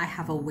time I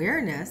have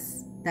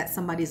awareness that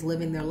somebody's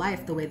living their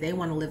life the way they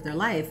want to live their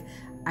life,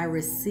 I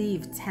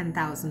receive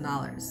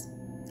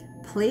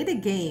 $10,000. Play the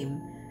game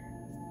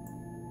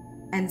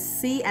and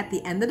see at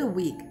the end of the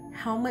week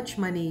how much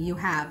money you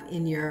have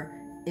in your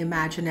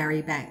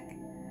imaginary bank.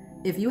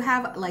 If you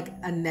have like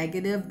a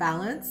negative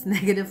balance,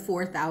 negative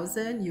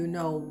 4,000, you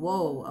know,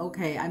 whoa,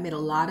 okay, I made a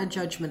lot of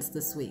judgments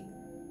this week.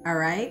 All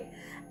right.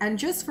 And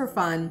just for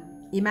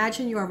fun,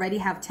 imagine you already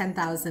have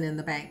 10,000 in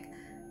the bank.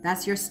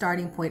 That's your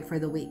starting point for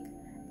the week.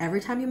 Every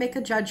time you make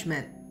a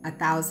judgment,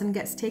 1,000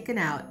 gets taken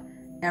out.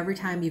 Every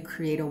time you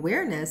create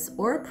awareness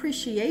or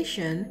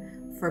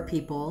appreciation for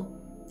people,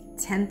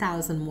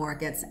 10,000 more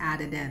gets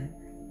added in.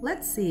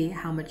 Let's see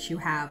how much you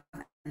have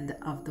at the end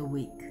of the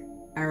week.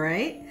 All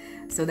right.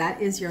 So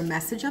that is your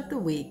message of the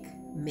week.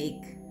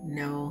 Make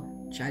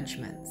no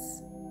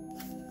judgments.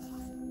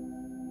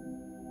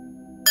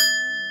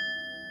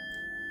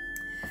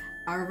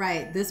 All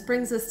right, this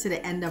brings us to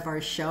the end of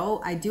our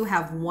show. I do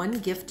have one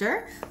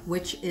gifter,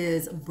 which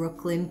is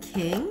Brooklyn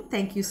King.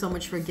 Thank you so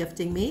much for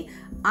gifting me.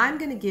 I'm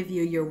going to give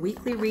you your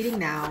weekly reading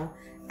now,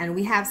 and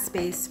we have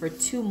space for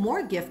 2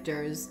 more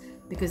gifters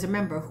because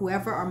remember,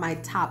 whoever are my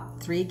top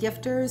 3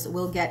 gifters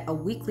will get a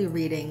weekly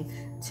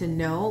reading to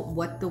know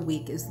what the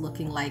week is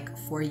looking like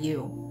for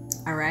you.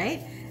 All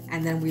right,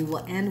 and then we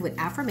will end with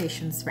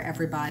affirmations for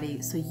everybody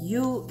so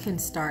you can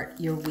start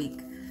your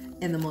week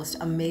in the most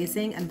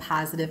amazing and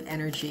positive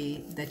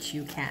energy that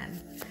you can.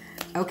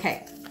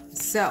 Okay,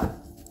 so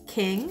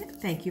King,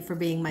 thank you for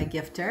being my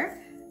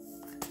gifter.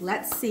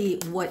 Let's see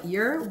what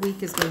your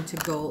week is going to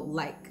go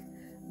like.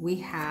 We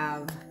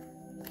have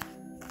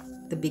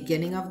the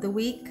beginning of the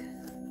week,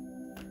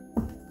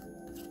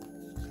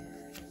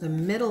 the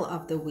middle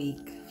of the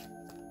week,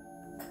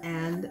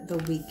 and the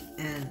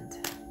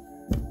weekend.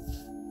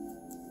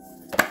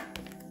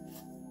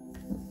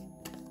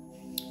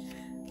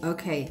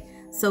 Okay.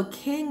 So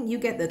King, you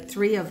get the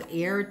 3 of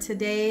air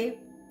today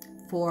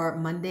for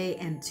Monday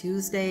and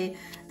Tuesday.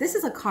 This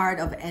is a card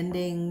of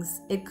endings.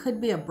 It could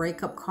be a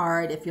breakup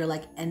card if you're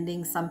like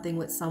ending something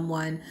with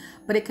someone,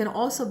 but it can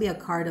also be a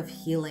card of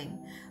healing.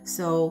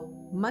 So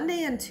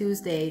Monday and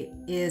Tuesday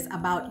is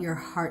about your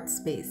heart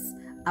space,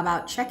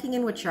 about checking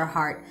in with your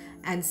heart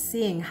and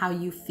seeing how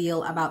you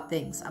feel about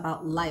things,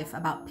 about life,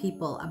 about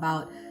people,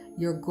 about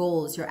your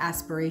goals, your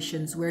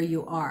aspirations, where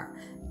you are.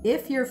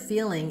 If you're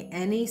feeling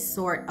any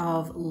sort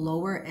of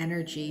lower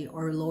energy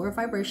or lower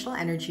vibrational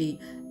energy,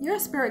 your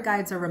spirit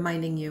guides are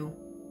reminding you,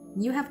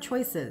 you have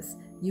choices.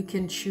 You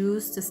can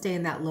choose to stay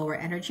in that lower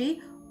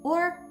energy,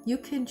 or you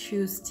can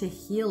choose to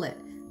heal it,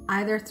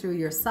 either through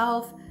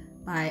yourself,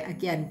 by,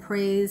 again,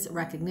 praise,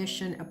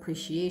 recognition,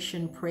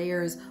 appreciation,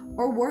 prayers,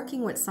 or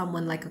working with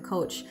someone like a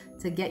coach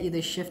to get you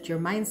to shift your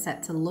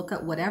mindset to look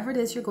at whatever it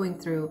is you're going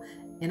through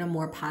in a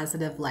more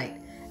positive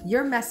light.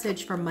 Your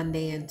message for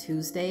Monday and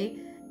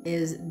Tuesday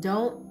is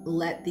don't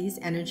let these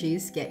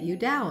energies get you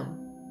down.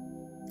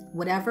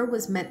 Whatever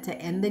was meant to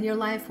end in your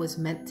life was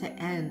meant to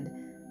end.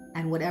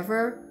 And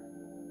whatever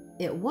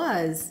it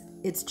was,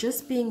 it's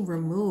just being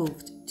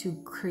removed to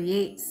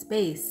create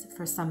space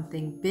for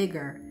something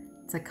bigger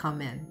to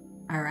come in.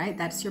 All right,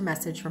 that's your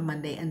message for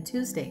Monday and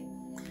Tuesday.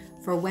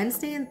 For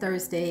Wednesday and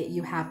Thursday,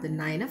 you have the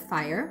 9 of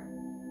fire.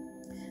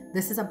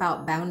 This is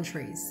about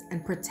boundaries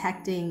and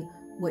protecting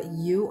what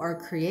you are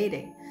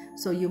creating.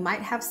 So you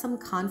might have some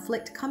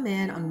conflict come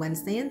in on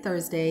Wednesday and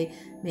Thursday,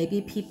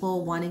 maybe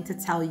people wanting to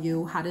tell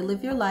you how to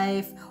live your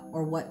life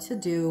or what to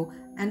do,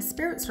 and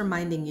Spirit's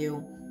reminding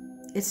you,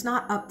 it's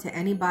not up to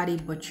anybody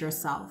but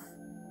yourself.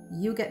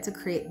 You get to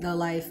create the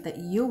life that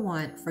you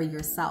want for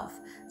yourself.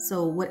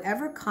 So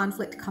whatever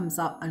conflict comes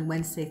up on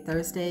Wednesday,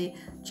 Thursday,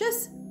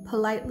 just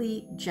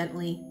politely,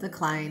 gently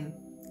decline.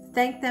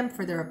 Thank them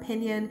for their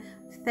opinion,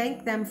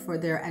 thank them for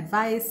their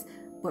advice,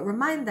 but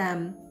remind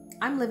them,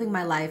 I'm living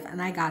my life and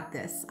I got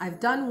this. I've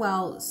done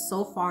well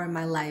so far in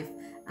my life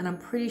and I'm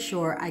pretty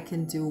sure I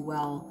can do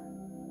well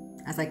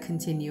as I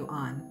continue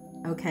on.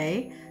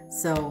 Okay,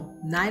 so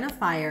 9 of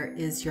fire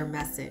is your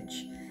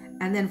message.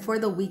 And then for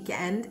the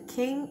weekend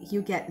king,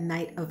 you get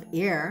Knight of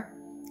Air.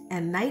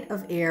 And Knight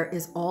of Air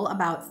is all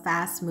about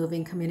fast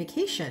moving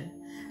communication.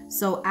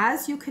 So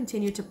as you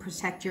continue to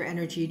protect your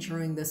energy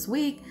during this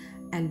week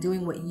and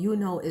doing what you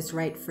know is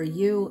right for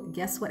you,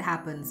 guess what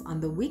happens? On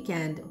the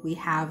weekend, we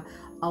have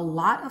a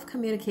lot of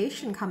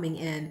communication coming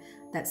in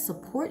that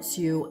supports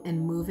you in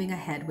moving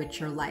ahead with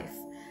your life.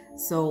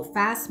 So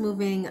fast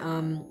moving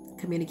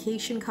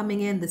communication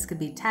coming in. This could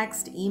be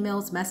text,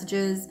 emails,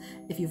 messages.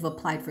 If you've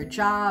applied for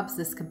jobs,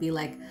 this could be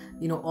like,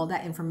 you know, all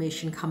that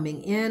information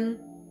coming in.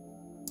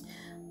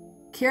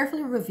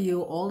 Carefully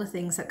review all the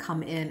things that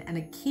come in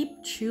and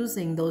keep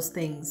choosing those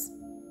things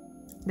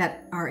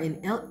that are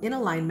in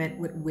alignment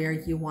with where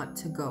you want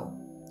to go.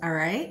 All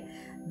right,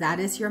 that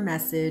is your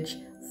message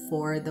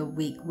for the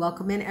week.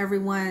 Welcome in,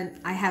 everyone.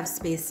 I have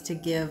space to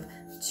give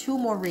 2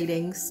 more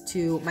readings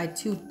to my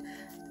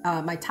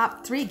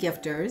top 3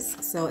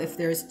 gifters. So if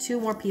there's 2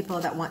 more people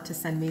that want to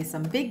send me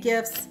some big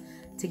gifts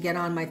to get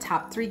on my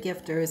top 3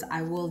 gifters,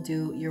 I will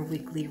do your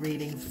weekly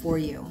reading for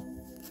you.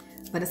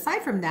 But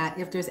aside from that,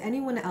 if there's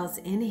anyone else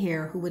in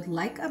here who would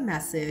like a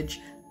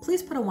message,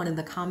 please put a 1 in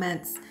the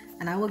comments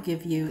and I will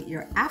give you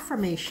your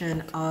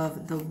affirmation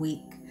of the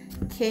week.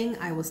 King,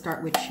 I will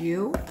start with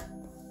you.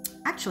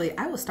 Actually,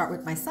 I will start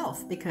with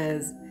myself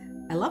because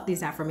I love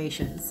these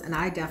affirmations and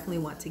I definitely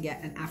want to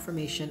get an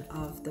affirmation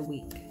of the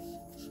week.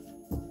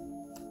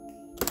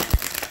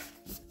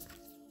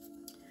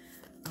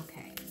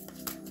 Okay.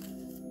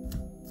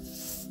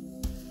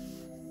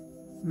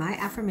 My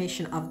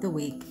affirmation of the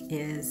week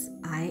is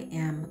I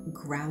am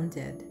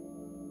grounded.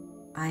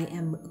 I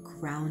am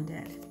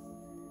grounded.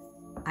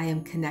 I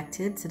am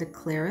connected to the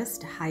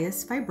clearest,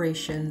 highest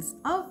vibrations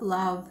of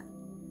love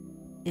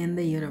in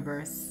the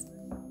universe.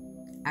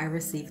 I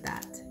receive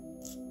that.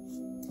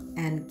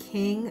 And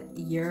King,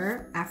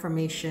 your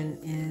affirmation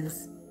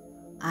is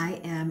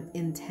I am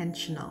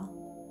intentional.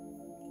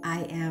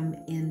 I am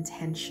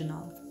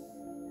intentional.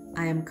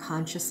 I am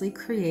consciously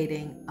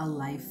creating a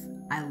life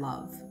I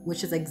love,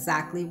 which is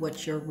exactly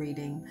what your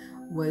reading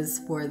was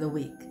for the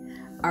week.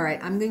 All right,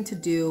 I'm going to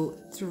do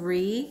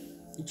 3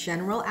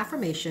 general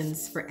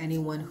affirmations for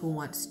anyone who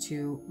wants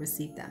to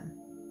receive them.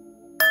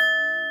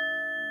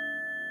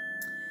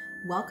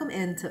 Welcome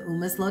into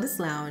Uma's Lotus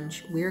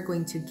Lounge. We're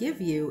going to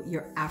give you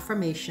your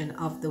affirmation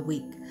of the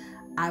week.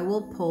 I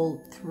will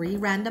pull 3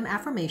 random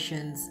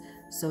affirmations,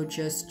 so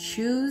just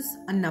choose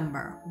a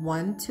number,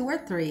 1, 2, or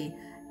 3,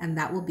 and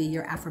that will be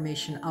your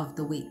affirmation of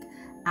the week.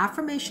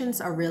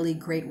 Affirmations are really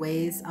great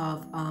ways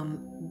of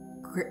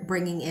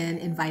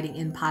inviting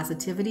in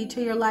positivity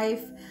to your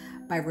life.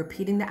 By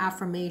repeating the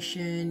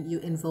affirmation, you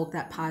invoke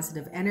that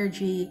positive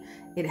energy.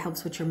 It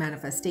helps with your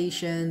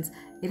manifestations.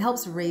 It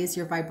helps raise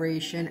your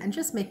vibration and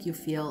just make you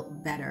feel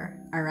better.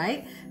 All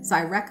right. So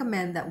I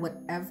recommend that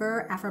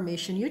whatever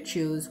affirmation you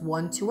choose,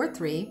 1, 2, or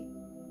 3,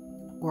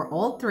 or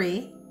all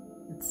 3,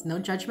 it's no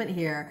judgment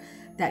here,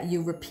 that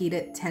you repeat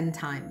it 10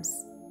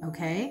 times.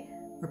 Okay.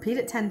 Repeat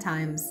it 10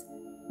 times.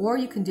 Or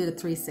you can do the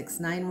 3, 6,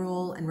 9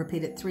 rule and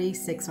repeat it 3,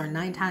 6, or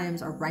 9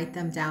 times, or write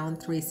them down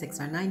 3, 6,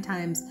 or 9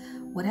 times.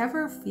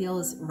 Whatever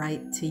feels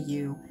right to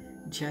you,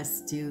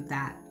 just do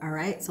that. All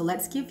right. So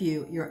let's give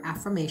you your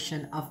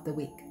affirmation of the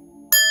week.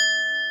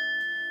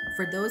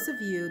 For those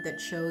of you that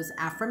chose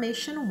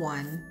affirmation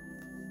 1,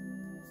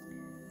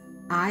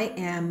 I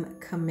am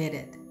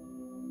committed.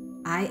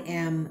 I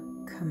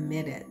am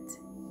committed.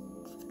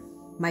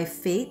 My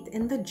faith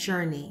in the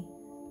journey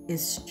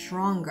is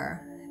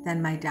stronger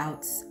than my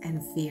doubts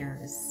and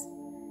fears.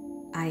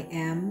 I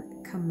am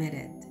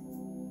committed.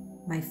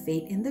 My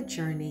faith in the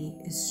journey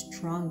is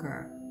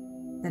stronger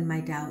than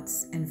my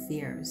doubts and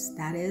fears.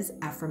 That is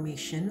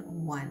affirmation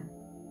 1.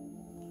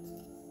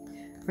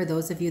 For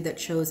those of you that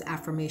chose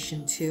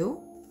affirmation 2,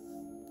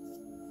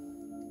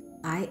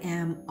 I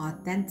am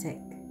authentic.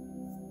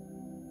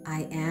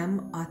 I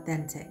am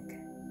authentic.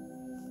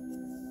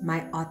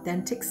 My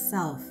authentic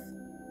self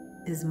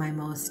is my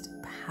most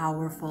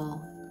powerful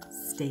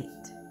state.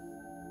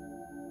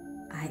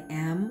 I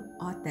am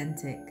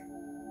authentic.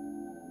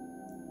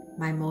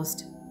 My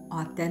most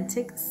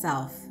authentic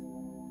self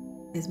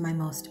is my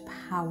most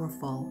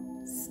powerful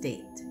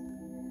state.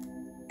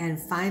 And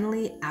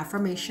finally,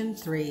 affirmation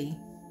 3,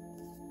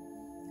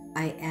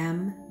 I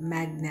am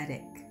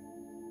magnetic.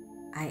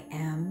 I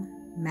am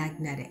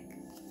magnetic.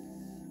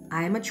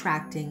 I am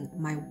attracting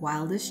my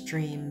wildest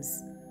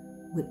dreams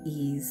with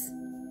ease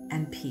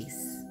and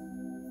peace.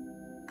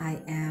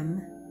 I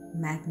am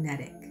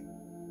magnetic.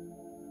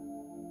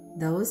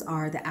 Those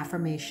are the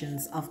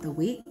affirmations of the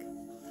week.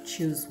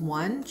 Choose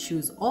 1,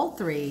 choose all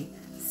 3,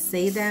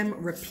 say them,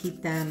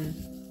 repeat them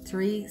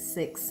 3,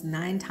 6,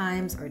 9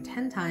 times or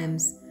 10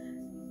 times,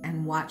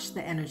 and watch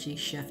the energy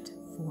shift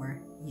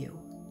for you.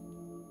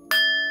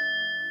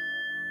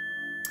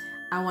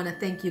 I want to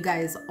thank you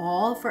guys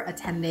all for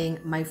attending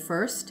my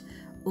first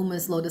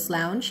Uma's Lotus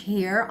Lounge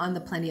here on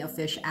the Plenty of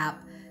Fish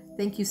app.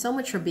 Thank you so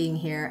much for being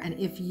here. And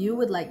if you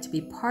would like to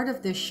be part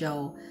of this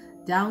show,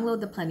 download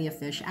the Plenty of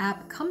Fish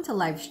app, come to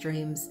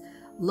Livestreams,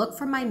 look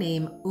for my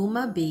name,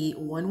 Uma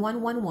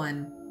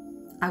B1111,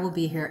 I will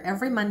be here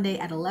every Monday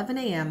at 11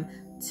 a.m.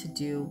 to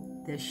do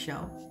this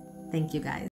show. Thank you guys.